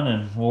up on,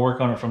 and we'll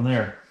work on it from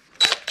there.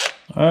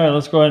 All right,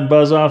 let's go ahead and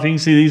buzz off. You can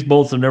see these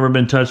bolts have never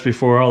been touched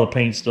before. All the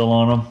paint's still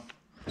on them.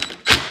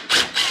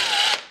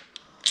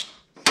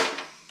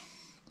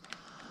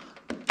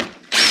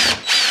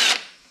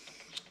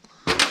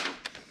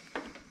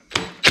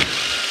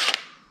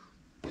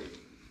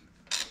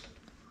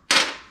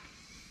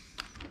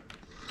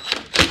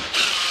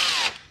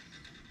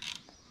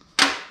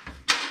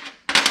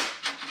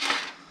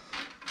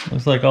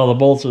 Looks like all the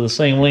bolts are the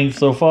same length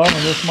so far on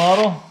this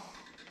model.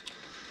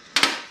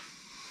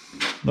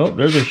 Nope,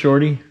 there's a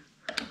shorty.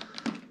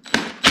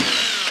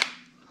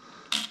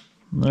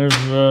 There's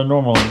a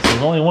normal one. So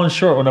there's only one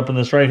short one up in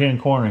this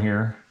right-hand corner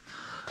here.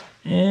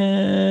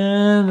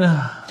 And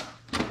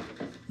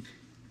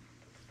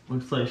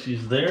looks like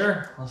she's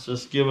there. Let's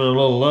just give it a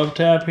little love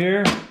tap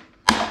here.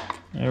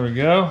 There we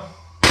go.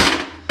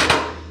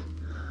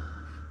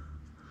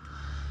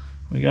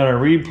 We got our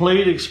reed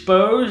plate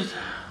exposed.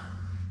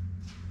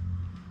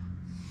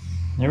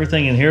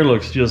 Everything in here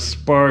looks just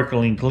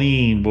sparkling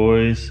clean,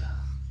 boys.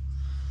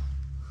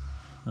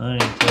 I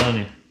ain't telling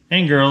you.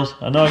 And girls,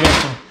 I know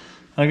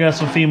I got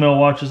some female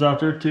watchers out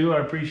there too. I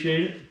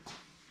appreciate it.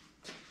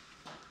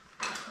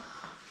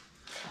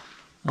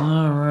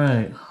 All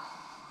right.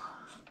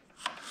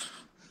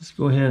 Let's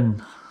go ahead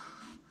and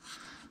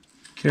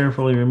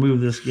carefully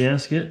remove this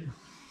gasket.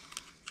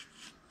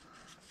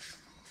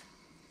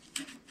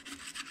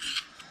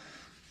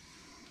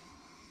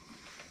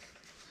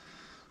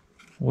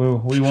 Well,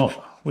 we won't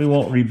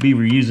be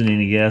reusing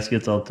any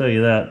gaskets, I'll tell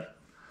you that.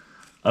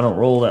 I don't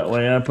roll that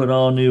way. I put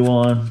all new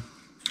on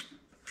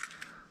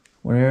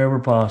whenever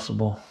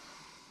possible,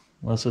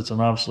 unless it's an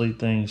obsolete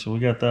thing. So we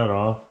got that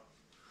off.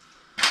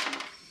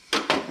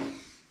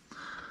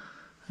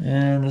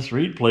 And this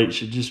reed plate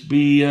should just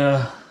be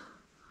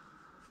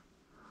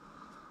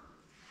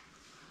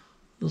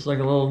looks like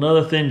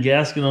another thin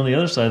gasket on the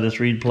other side of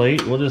this reed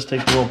plate. We'll just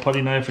take the little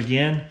putty knife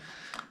again,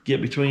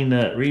 get between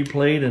that reed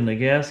plate and the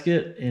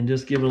gasket, and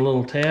just give it a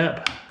little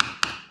tap.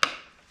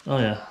 Oh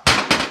yeah,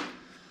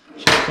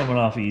 she's coming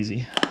off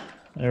easy.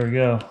 There we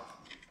go.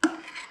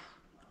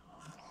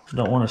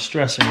 Don't want to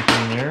stress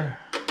anything there.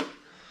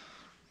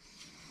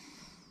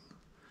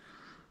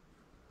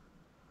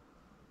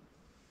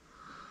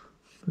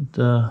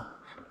 But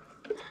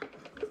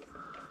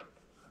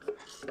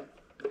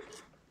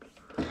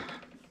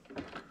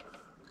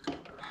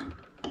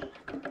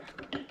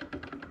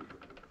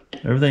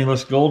everything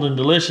looks golden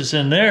delicious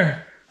in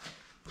there.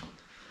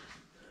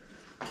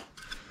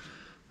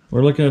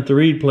 We're looking at the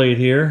reed plate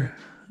here,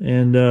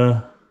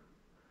 and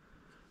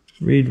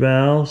reed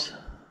valves.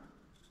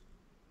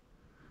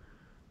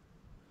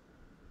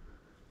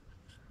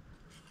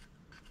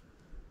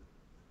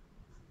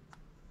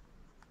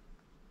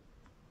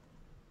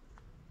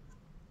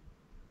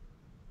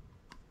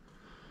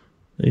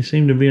 They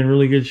seem to be in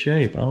really good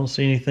shape. I don't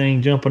see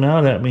anything jumping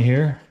out at me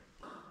here.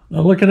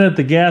 Now looking at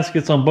the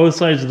gaskets on both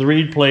sides of the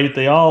reed plate,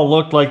 they all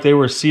looked like they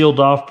were sealed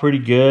off pretty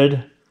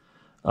good.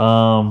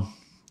 I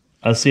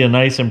see a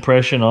nice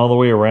impression all the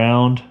way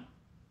around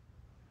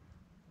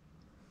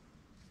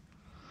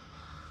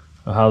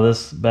of how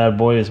this bad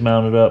boy is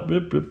mounted up.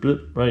 Bloop, bloop,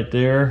 bloop, right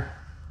there.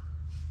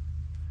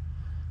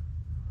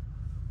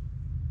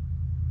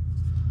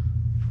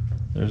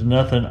 There's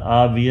nothing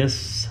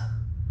obvious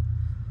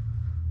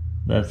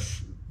that's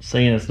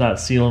saying it's not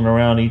sealing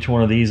around each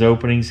one of these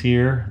openings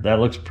here. That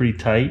looks pretty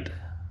tight.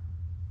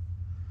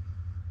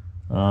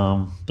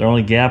 The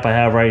only gap I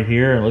have right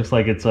here, it looks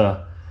like it's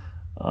a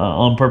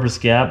on-purpose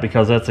gap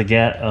because that's a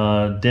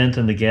dent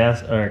in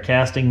the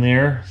casting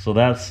there, so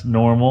that's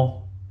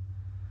normal.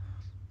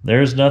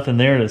 There's nothing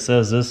there that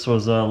says this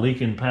was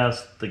leaking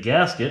past the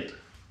gasket.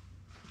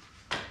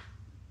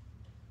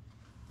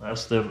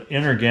 That's the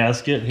inner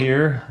gasket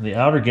here. The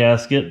outer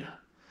gasket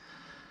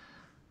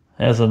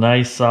has a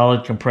nice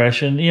solid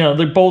compression. You know,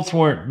 the bolts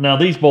weren't, now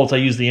these bolts I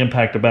used the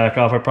impact to back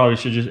off. I probably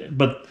should just,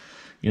 but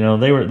you know,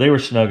 they were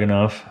snug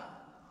enough.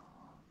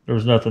 There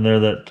was nothing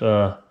there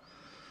that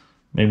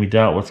made me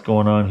doubt what's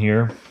going on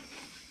here.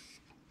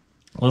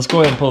 Let's go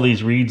ahead and pull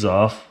these reeds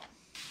off.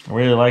 I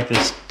really like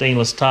this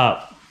stainless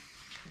top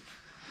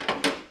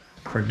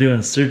for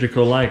doing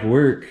surgical-like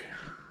work.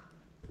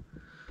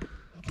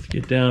 Let's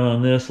get down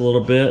on this a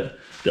little bit.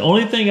 The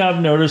only thing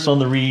I've noticed on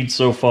the reed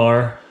so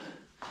far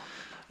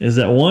is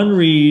that one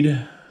reed,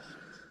 I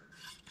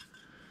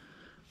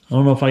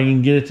don't know if I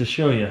can get it to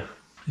show you.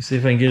 Let's see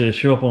if I can get it to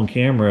show up on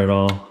camera at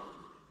all.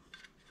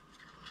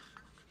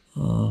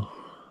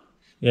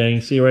 Yeah, you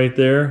can see right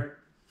there.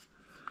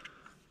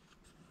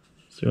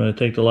 So when I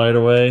take the light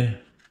away,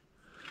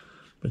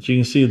 but you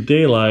can see the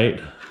daylight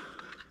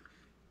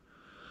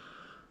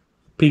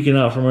peeking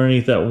out from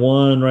underneath that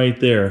one right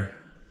there.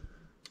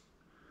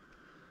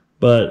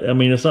 But I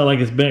mean, it's not like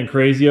it's bent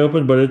crazy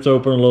open, but it's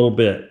open a little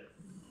bit.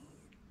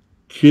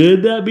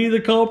 Could that be the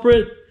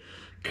culprit?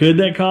 Could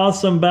that cause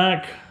some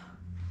back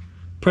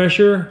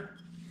pressure?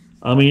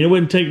 I mean, it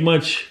wouldn't take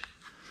much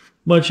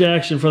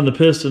action from the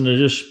piston to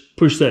just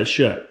push that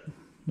shut.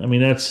 I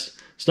mean, it's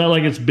not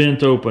like it's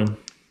bent open.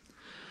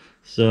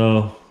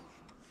 So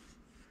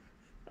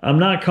I'm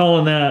not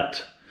calling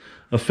that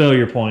a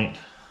failure point.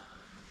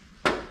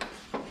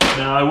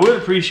 Now, I would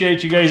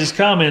appreciate you guys'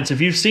 comments. If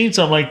you've seen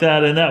something like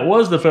that and that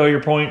was the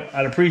failure point,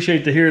 I'd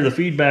appreciate to hear the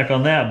feedback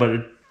on that, but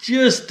it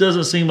just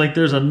doesn't seem like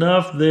there's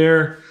enough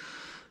there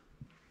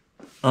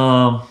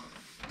that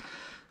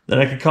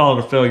I could call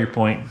it a failure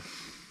point.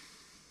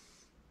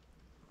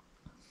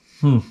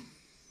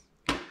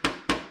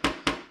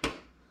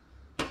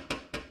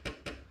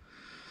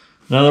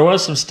 Now there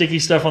was some sticky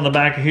stuff on the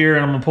back of here,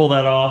 and I'm going to pull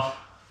that off.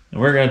 And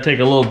we're going to take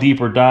a little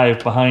deeper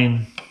dive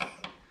behind.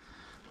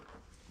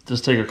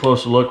 Just take a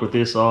closer look with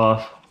this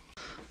off.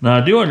 Now,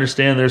 I do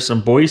understand there's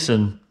some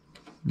Boysen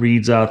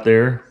reeds out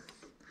there.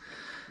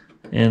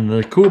 And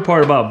the cool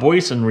part about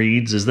Boysen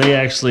reeds is they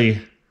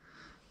actually,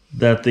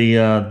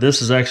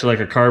 this is actually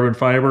like a carbon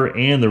fiber,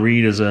 and the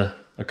reed is a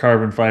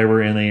carbon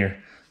fiber, and they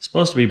are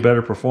supposed to be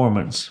better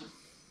performance.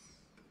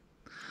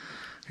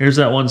 Here's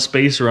that one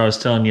spacer I was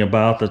telling you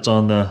about that's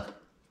on the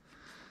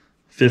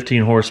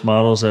 15 horse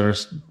models that are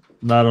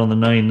not on the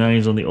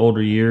 99s on the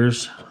older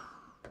years.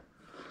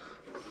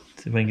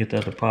 See if I can get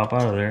that to pop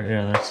out of there.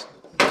 Yeah, that's...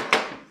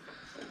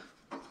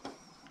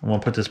 I'm going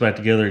to put this back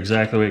together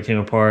exactly the way it came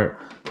apart.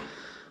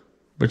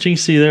 But you can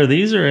see there,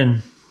 these are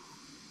in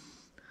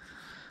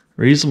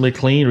reasonably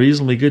clean,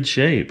 reasonably good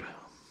shape.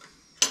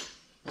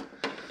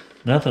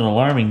 Nothing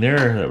alarming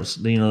there that was,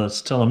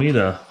 that's telling me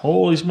to,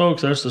 holy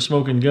smokes, that's the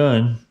smoking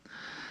gun.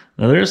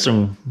 Now there's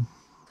some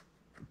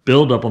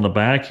buildup on the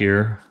back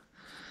here.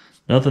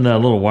 Nothing that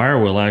little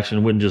wire wheel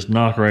action wouldn't just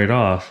knock right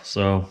off.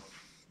 So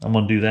I'm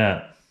going to do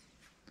that.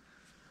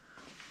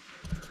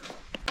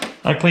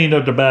 I cleaned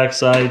up the back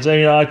sides.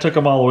 I took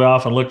them all the way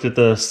off and looked at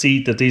the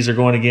seat that these are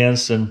going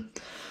against. And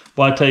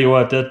well, I tell you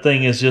what, that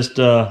thing is just,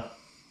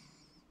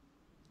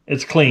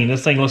 it's clean.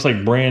 This thing looks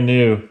like brand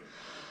new.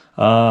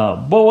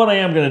 But what I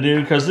am going to do,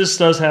 because this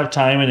does have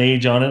time and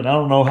age on it, I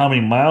don't know how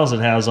many miles it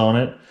has on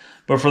it,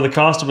 but for the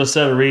cost of a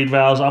set of reed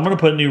valves, I'm going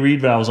to put new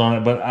reed valves on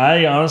it. But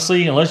I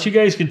honestly, unless you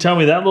guys can tell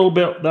me that little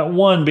bit, that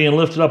one being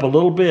lifted up a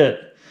little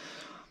bit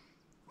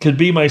could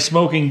be my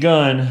smoking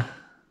gun,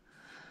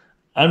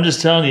 I'm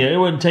just telling you, it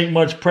wouldn't take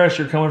much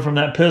pressure coming from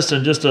that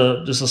piston just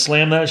to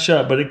slam that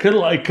shut. But it could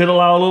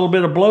allow a little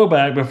bit of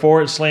blowback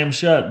before it slammed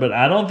shut. But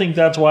I don't think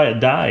that's why it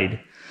died.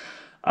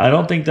 I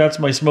don't think that's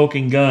my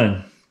smoking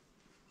gun.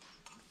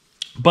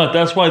 But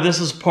that's why this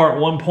is part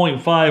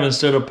 1.5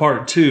 instead of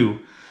part 2.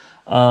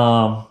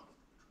 Because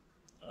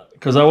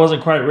I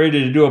wasn't quite ready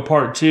to do a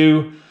part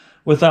 2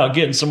 without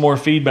getting some more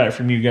feedback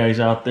from you guys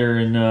out there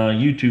in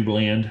YouTube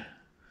land.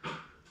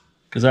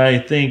 Because I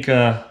think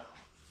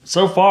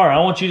so far, I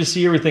want you to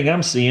see everything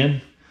I'm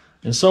seeing.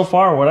 And so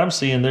far, what I'm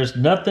seeing, there's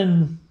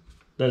nothing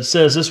that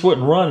says this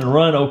wouldn't run and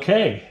run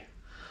okay.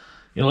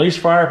 At least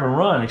fire up and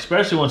run,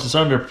 especially once it's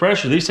under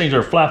pressure. These things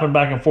are flapping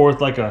back and forth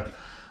like a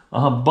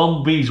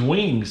bumblebee's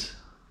wings.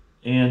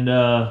 And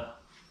I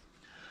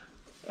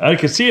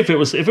could see if it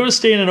was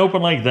standing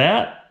open like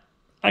that,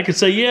 I could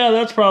say, yeah,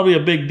 that's probably a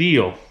big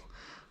deal.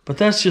 But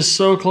that's just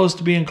so close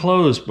to being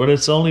closed, but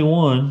it's only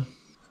one.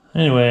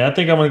 Anyway, I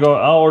think I'm going to go,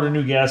 I'll order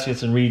new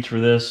gaskets and reeds for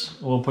this.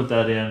 We'll put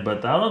that in.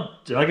 But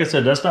like I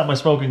said, that's not my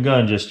smoking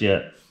gun just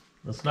yet.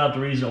 That's not the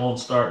reason it won't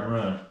start and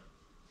run.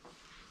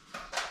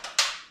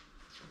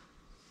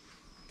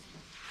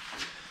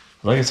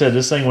 Like I said,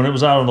 this thing, when it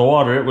was out on the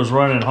water, it was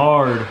running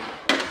hard.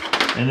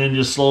 And then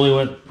just slowly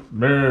went,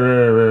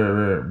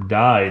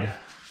 died.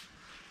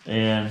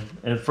 And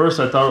at first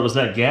I thought it was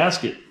that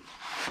gasket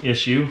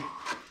issue.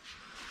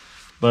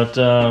 But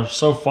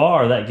so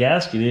far, that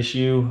gasket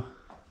issue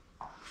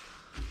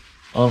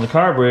on the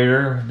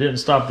carburetor didn't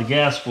stop the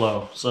gas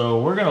flow.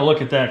 So we're going to look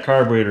at that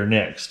carburetor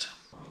next.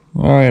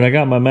 All right, I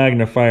got my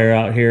magnifier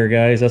out here,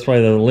 guys. That's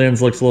why the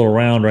lens looks a little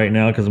round right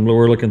now, because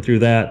we're looking through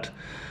that.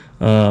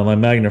 My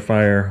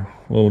magnifier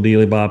little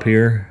dealy bop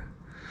here.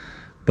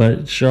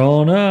 But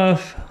sure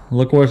enough,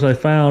 look what I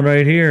found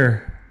right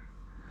here.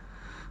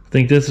 I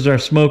think this is our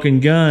smoking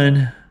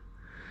gun.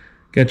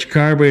 Got your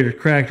carburetor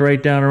cracked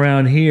right down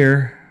around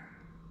here.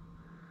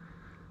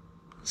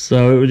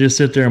 So it would just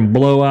sit there and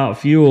blow out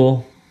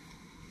fuel.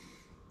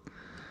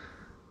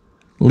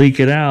 Leak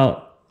it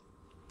out.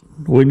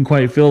 Wouldn't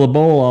quite fill the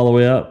bowl all the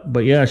way up.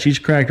 But yeah, she's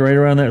cracked right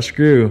around that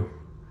screw.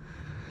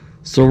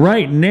 So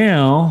right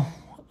now,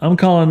 I'm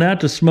calling that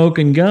the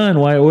smoking gun,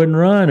 why it wouldn't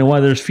run and why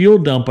there's fuel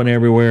dumping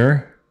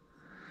everywhere.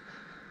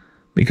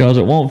 Because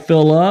it won't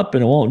fill up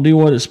and it won't do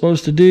what it's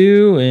supposed to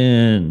do.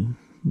 And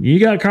you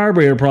got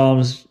carburetor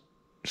problems.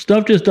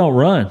 Stuff just don't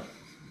run.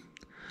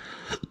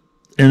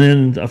 And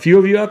then a few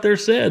of you out there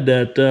said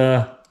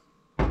that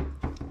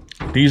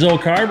these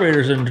old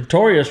carburetors are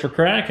notorious for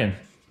cracking.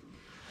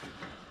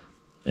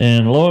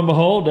 And lo and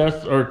behold,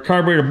 that's our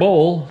carburetor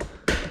bowl.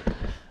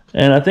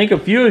 And I think a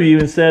few of you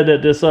even said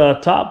that this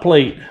top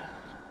plate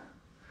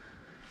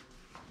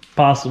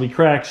possibly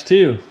cracks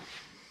too.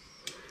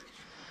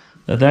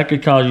 That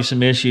could cause you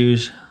some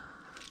issues.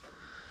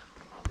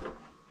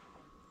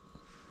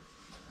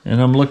 And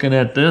I'm looking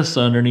at this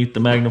underneath the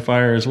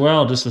magnifier as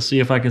well, just to see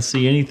if I can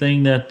see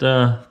anything that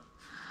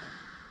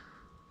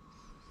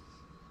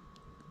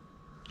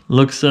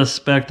looks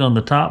suspect on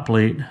the top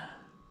plate.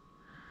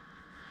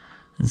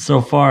 And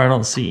so far, I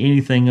don't see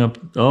anything up.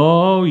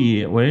 Oh,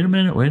 yeah. Wait a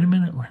minute.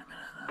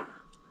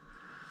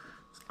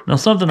 Now,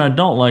 something I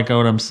don't like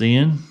what I'm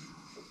seeing.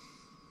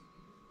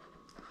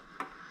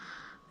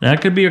 That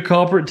could be a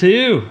culprit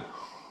too.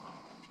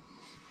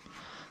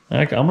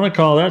 I'm going to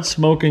call that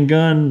smoking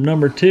gun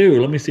number 2.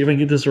 Let me see if I can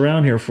get this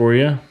around here for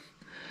you.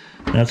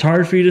 Now, it's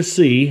hard for you to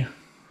see,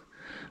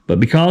 but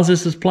because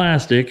this is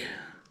plastic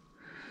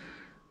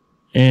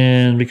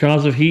and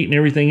because of heat and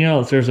everything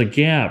else, there's a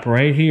gap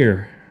right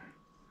here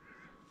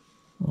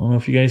I don't know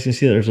if you guys can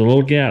see that. There's a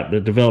little gap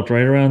that developed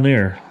right around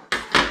there.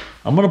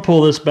 I'm going to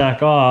pull this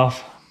back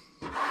off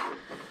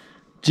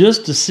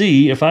just to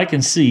see if I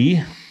can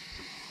see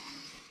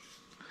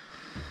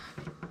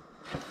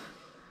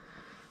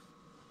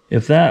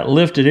if that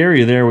lifted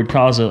area there would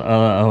cause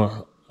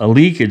a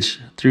leakage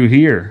through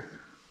here.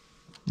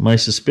 My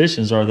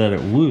suspicions are that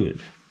it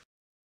would.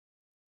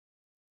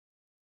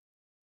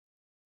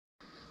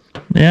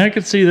 Yeah, I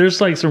can see there's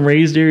like some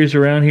raised areas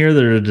around here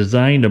that are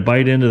designed to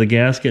bite into the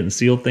gasket and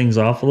seal things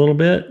off a little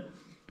bit.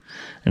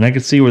 And I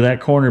can see where that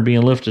corner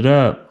being lifted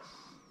up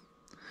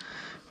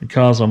would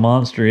cause a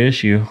monster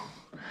issue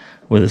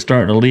with it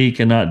starting to leak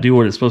and not do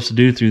what it's supposed to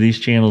do through these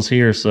channels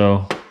here.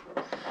 So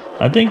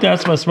I think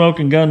that's my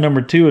smoking gun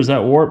number 2, is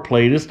that warp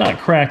plate. It's not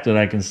cracked that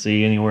I can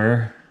see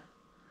anywhere.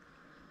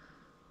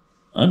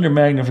 Under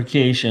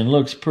magnification,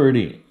 looks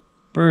pretty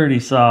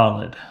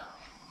solid.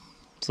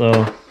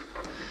 So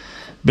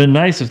been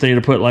nice if they'd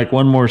have put like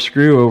one more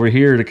screw over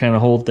here to kind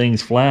of hold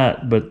things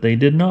flat, but they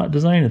did not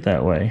design it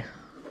that way.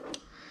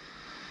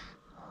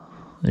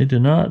 They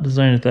did not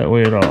design it that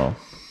way at all.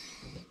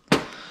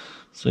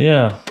 So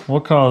yeah,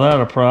 we'll call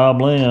that a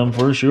problem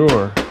for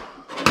sure.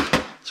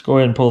 Let's go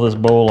ahead and pull this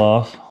bowl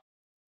off.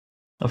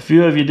 A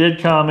few of you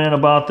did comment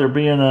about there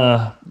being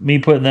me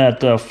putting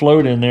that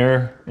float in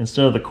there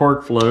instead of the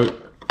cork float.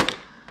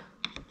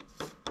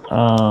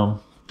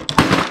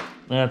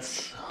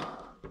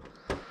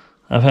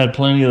 I've had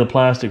plenty of the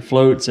plastic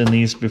floats in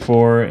these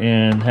before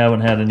and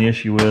haven't had an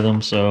issue with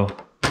them, so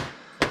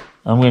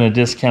I'm going to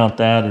discount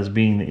that as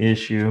being the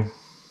issue.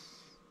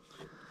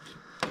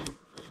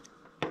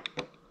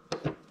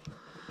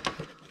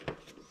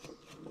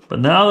 But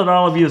now that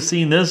all of you have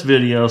seen this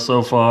video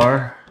so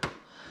far,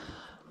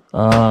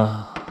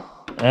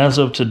 as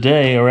of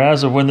today, or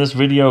as of when this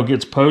video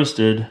gets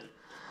posted,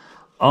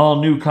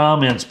 all new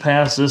comments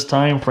past this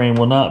time frame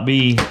will not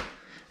be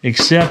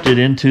accepted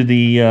into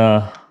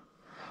the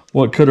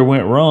what could have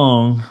went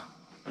wrong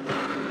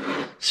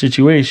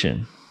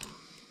situation.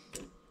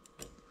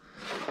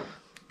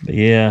 But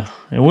yeah,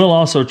 and we'll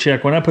also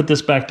check when I put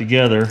this back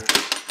together.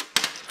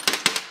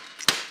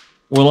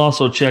 We'll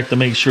also check to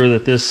make sure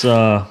that this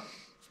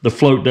the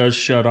float does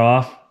shut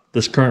off,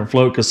 this current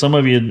float, because some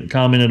of you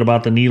commented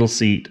about the needle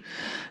seat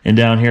and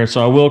down here.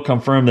 So I will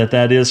confirm that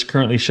that is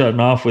currently shutting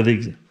off with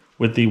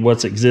the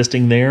what's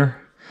existing there.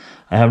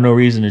 I have no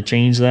reason to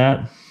change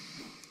that.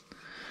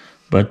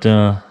 But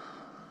the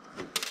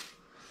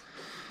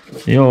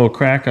old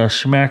crack a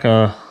schmack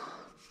a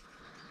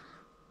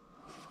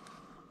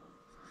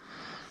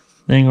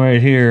thing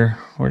right here.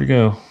 Where'd it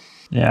go?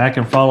 Yeah, I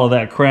can follow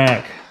that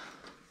crack.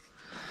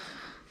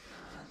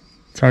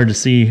 It's hard to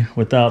see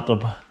without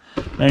the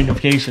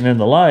magnification and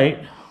the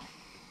light.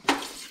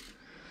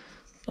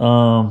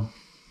 And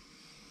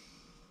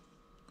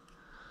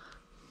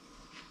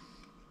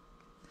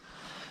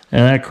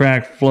that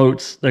crack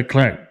floats, that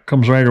crack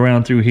comes right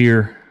around through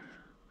here.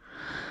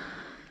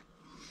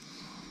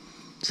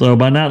 So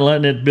by not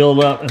letting it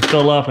build up and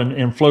fill up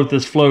and float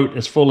this float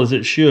as full as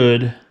it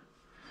should,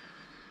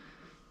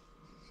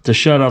 to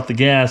shut off the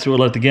gas, it would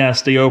let the gas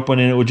stay open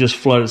and it would just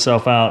flood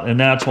itself out. And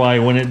that's why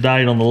when it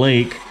died on the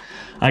lake,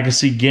 I can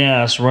see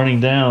gas running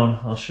down.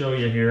 I'll show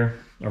you here,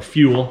 or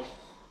fuel.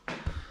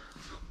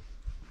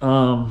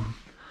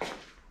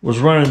 Was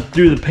running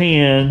through the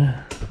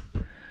pan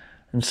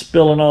and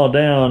spilling all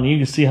down. You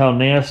can see how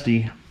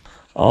nasty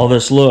all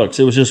this looks.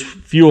 It was just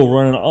fuel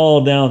running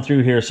all down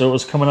through here. So it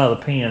was coming out of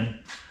the pan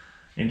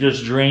and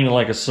just draining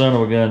like a son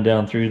of a gun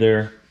down through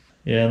there.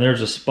 Yeah, and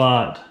there's a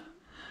spot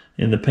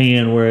in the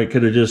pan where it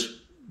could have just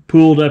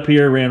pooled up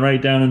here, ran right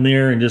down in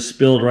there, and just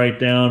spilled right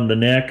down the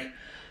neck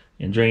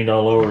and drained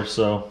all over.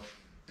 So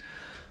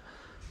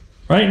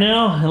right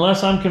now,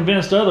 unless I'm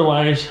convinced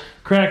otherwise,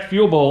 cracked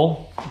fuel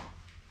bowl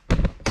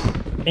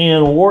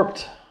and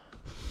warped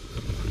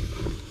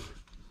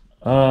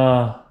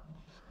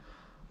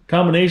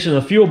combination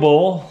of the fuel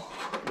bowl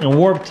and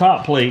warped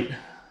top plate.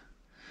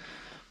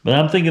 But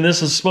I'm thinking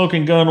this is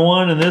smoking gun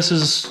 1 and this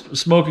is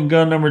smoking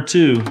gun number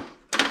 2.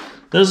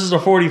 This is a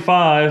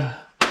 45.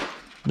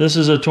 This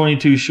is a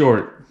 22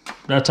 short.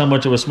 That's how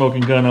much of a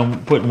smoking gun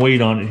I'm putting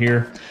weight on it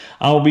here.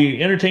 I'll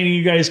be entertaining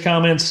you guys'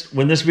 comments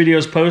when this video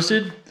is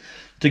posted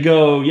to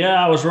go,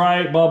 yeah, I was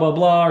right, blah, blah,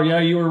 blah, or yeah,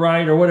 you were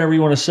right, or whatever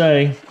you want to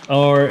say.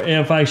 Or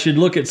if I should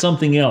look at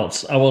something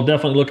else, I will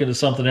definitely look into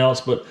something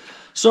else. But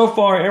so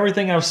far,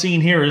 everything I've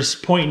seen here is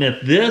pointing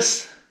at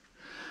this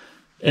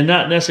and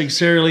not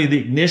necessarily the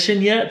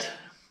ignition yet.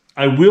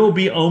 I will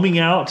be ohming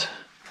out,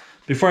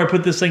 before I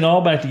put this thing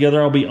all back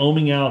together, I'll be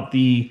ohming out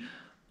the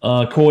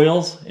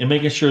coils and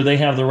making sure they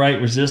have the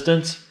right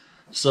resistance,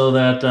 so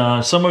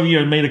that some of you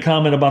have made a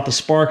comment about the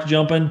spark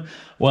jumping.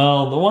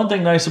 Well, the one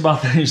thing nice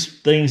about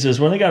these things is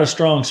when they got a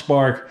strong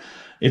spark,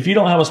 if you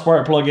don't have a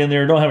spark plug in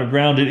there, don't have it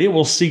grounded, it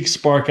will seek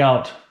spark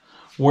out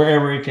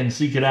wherever it can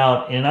seek it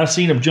out. And I've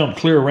seen them jump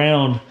clear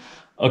around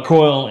a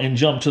coil and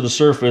jump to the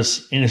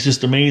surface, and it's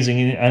just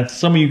amazing. And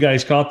some of you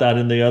guys caught that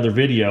in the other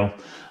video,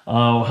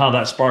 how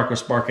that spark was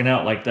sparking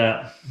out like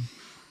that.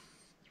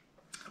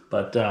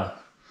 But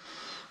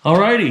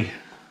alrighty,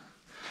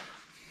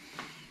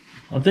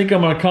 I think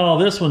I'm going to call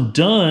this one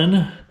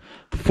done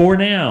for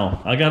now.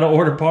 I got to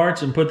order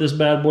parts and put this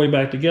bad boy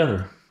back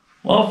together.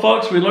 Well,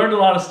 folks, we learned a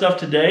lot of stuff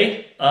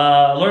today.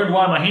 Learned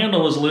why my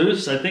handle was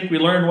loose. I think we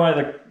learned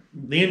why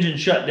the engine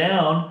shut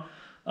down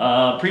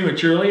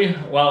prematurely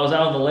while I was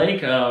out on the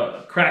lake.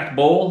 Cracked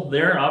bowl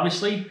there,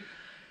 obviously.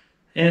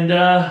 And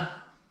that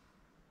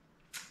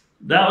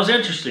was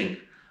interesting.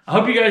 I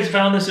hope you guys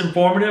found this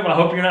informative. I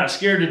hope you're not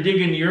scared to dig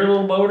into your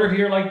little motor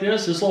here like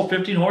this. This little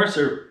 15 horse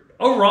are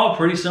overall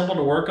pretty simple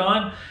to work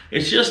on.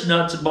 It's just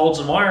nuts and bolts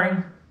and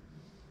wiring.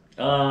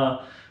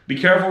 Be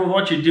careful with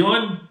what you're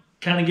doing.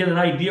 Kind of get an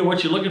idea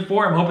what you're looking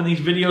for. I'm hoping these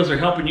videos are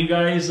helping you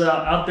guys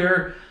out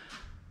there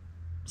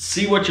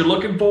see what you're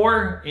looking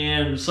for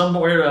and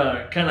somewhere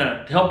to kind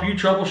of help you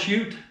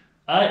troubleshoot.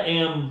 I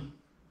am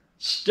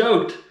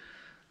stoked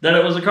that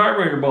it was a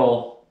carburetor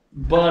bowl,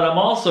 but I'm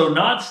also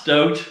not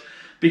stoked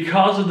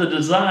because of the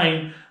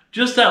design.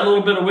 Just that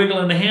little bit of wiggle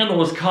in the handle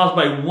was caused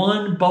by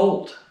one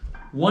bolt.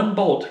 One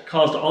bolt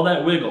caused all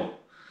that wiggle.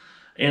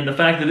 And the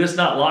fact that it's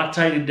not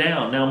Loctited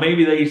down. Now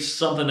maybe they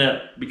something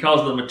that,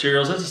 because of the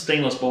materials, it's a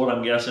stainless bolt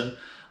I'm guessing,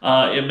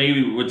 it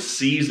maybe would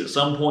seize at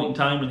some point in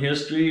time in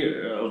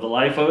history of the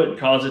life of it and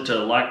cause it to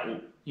lock,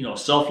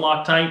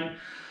 self-Loctite.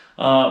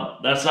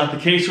 That's not the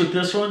case with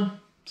this one.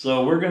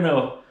 So we're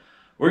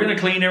gonna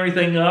clean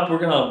everything up.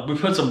 We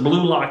put some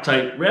blue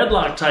Loctite. Red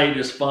Loctite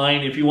is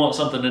fine if you want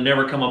something to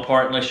never come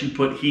apart unless you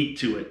put heat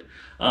to it.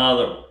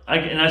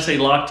 I say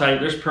Loctite,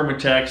 there's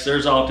Permatex,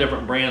 there's all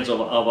different brands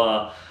of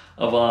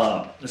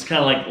it's kind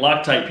of like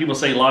Loctite. People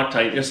say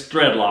Loctite, it's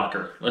thread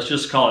locker. Let's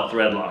just call it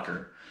thread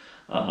locker.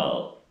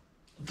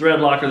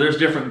 Thread locker, there's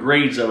different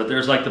grades of it.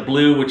 There's like the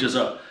blue, which is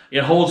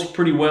it holds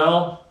pretty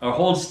well, or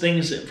holds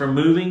things from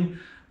moving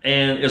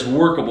and is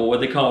workable, what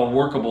they call a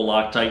workable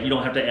Loctite. You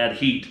don't have to add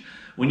heat.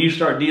 When you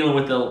start dealing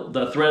with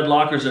the thread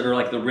lockers that are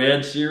like the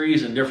red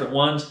series and different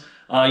ones,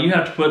 you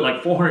have to put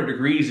like 400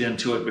 degrees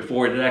into it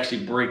before it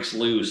actually breaks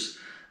loose.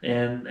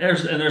 And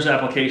there's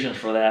applications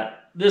for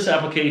that. This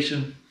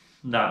application,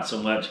 not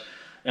so much.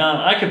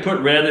 I could put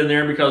red in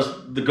there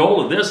because the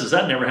goal of this is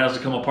that never has to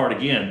come apart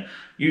again.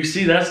 You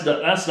see, that's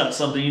not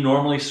something you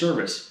normally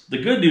service.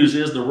 The good news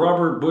is the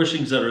rubber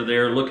bushings that are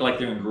there look like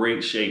they're in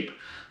great shape.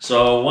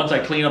 So once I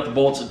clean up the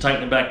bolts and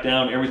tighten it back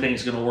down,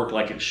 everything's going to work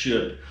like it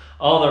should.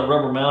 All the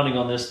rubber mounting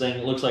on this thing,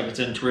 it looks like it's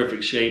in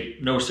terrific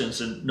shape. No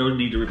sense and no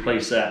need to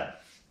replace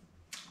that.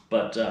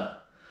 But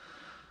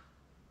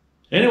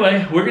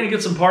anyway, we're going to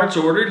get some parts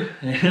ordered.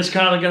 It's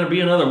kind of going to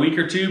be another week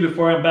or two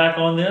before I'm back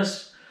on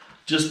this.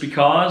 Just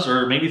because,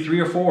 or maybe 3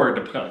 or 4,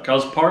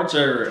 because parts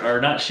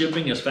are not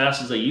shipping as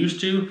fast as they used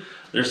to.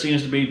 There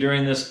seems to be,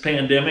 during this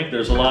pandemic,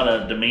 there's a lot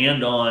of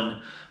demand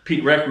on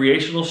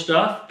recreational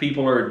stuff.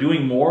 People are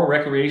doing more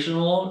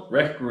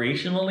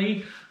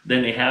recreationally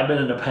than they have been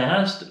in the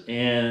past.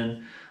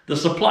 And the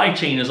supply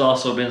chain has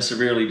also been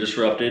severely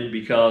disrupted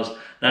because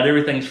not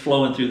everything's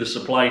flowing through the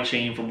supply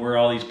chain from where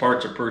all these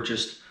parts are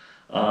purchased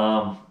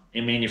and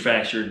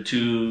manufactured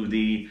to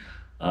the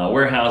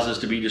warehouses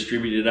to be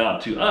distributed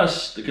out to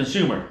us, the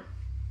consumer.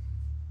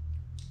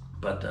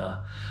 But I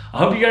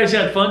hope you guys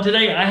had fun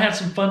today. I had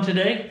some fun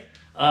today.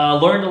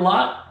 Learned a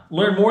lot.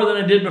 Learned more than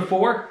I did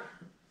before.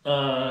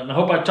 And I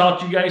hope I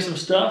taught you guys some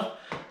stuff.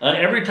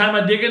 Every time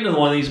I dig into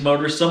one of these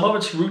motors, some of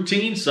it's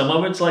routine, some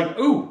of it's like,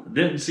 ooh,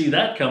 didn't see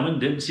that coming,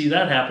 didn't see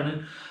that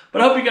happening.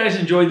 But I hope you guys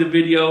enjoyed the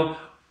video.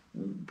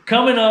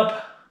 Coming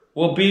up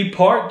will be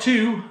part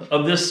 2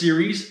 of this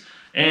series,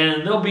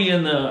 and they'll be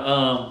in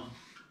the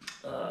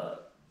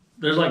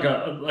there's I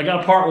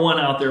got a part 1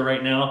 out there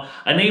right now.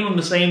 I name them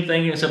the same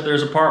thing, except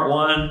there's a part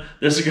 1.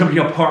 This is going to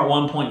be a part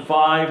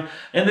 1.5,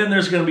 and then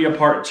there's going to be a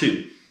part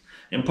 2.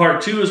 And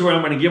part 2 is where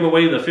I'm going to give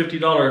away the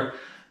 $50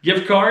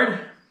 gift card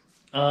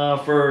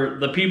for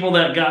the people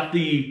that got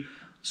the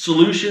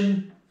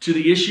solution to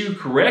the issue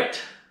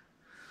correct.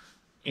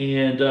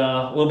 And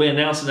we'll be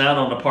announcing that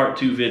on the part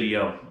 2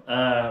 video.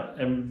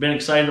 I've been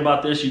excited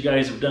about this. You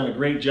guys have done a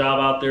great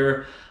job out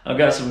there. I've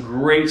got some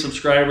great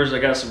subscribers. I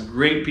got some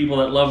great people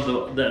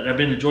that have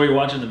been enjoying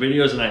watching the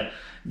videos, and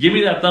give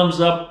me that thumbs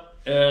up,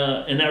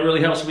 and that really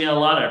helps me out a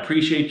lot. I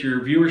appreciate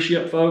your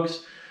viewership,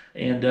 folks.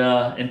 And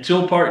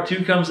until part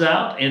 2 comes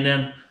out, and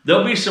then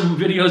there'll be some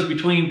videos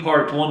between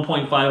part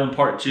 1.5 and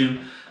part 2,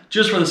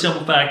 just for the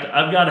simple fact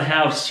I've got to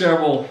have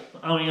several.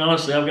 I mean,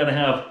 honestly, I've got to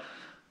have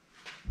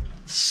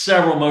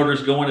several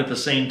motors going at the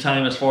same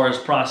time as far as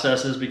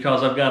processes,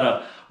 because I've got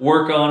to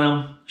work on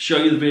them, show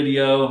you the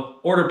video,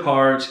 order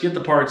parts, get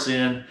the parts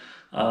in,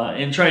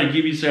 and try to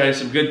give you guys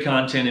some good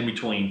content in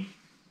between.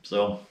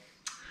 So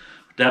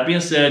with that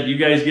being said, you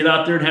guys get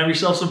out there and have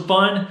yourself some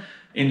fun.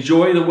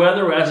 Enjoy the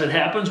weather as it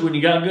happens when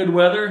you got good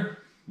weather.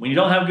 When you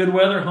don't have good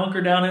weather,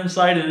 hunker down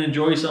inside and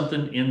enjoy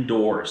something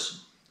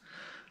indoors.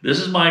 This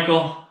is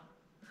Michael,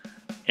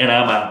 and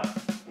I'm out.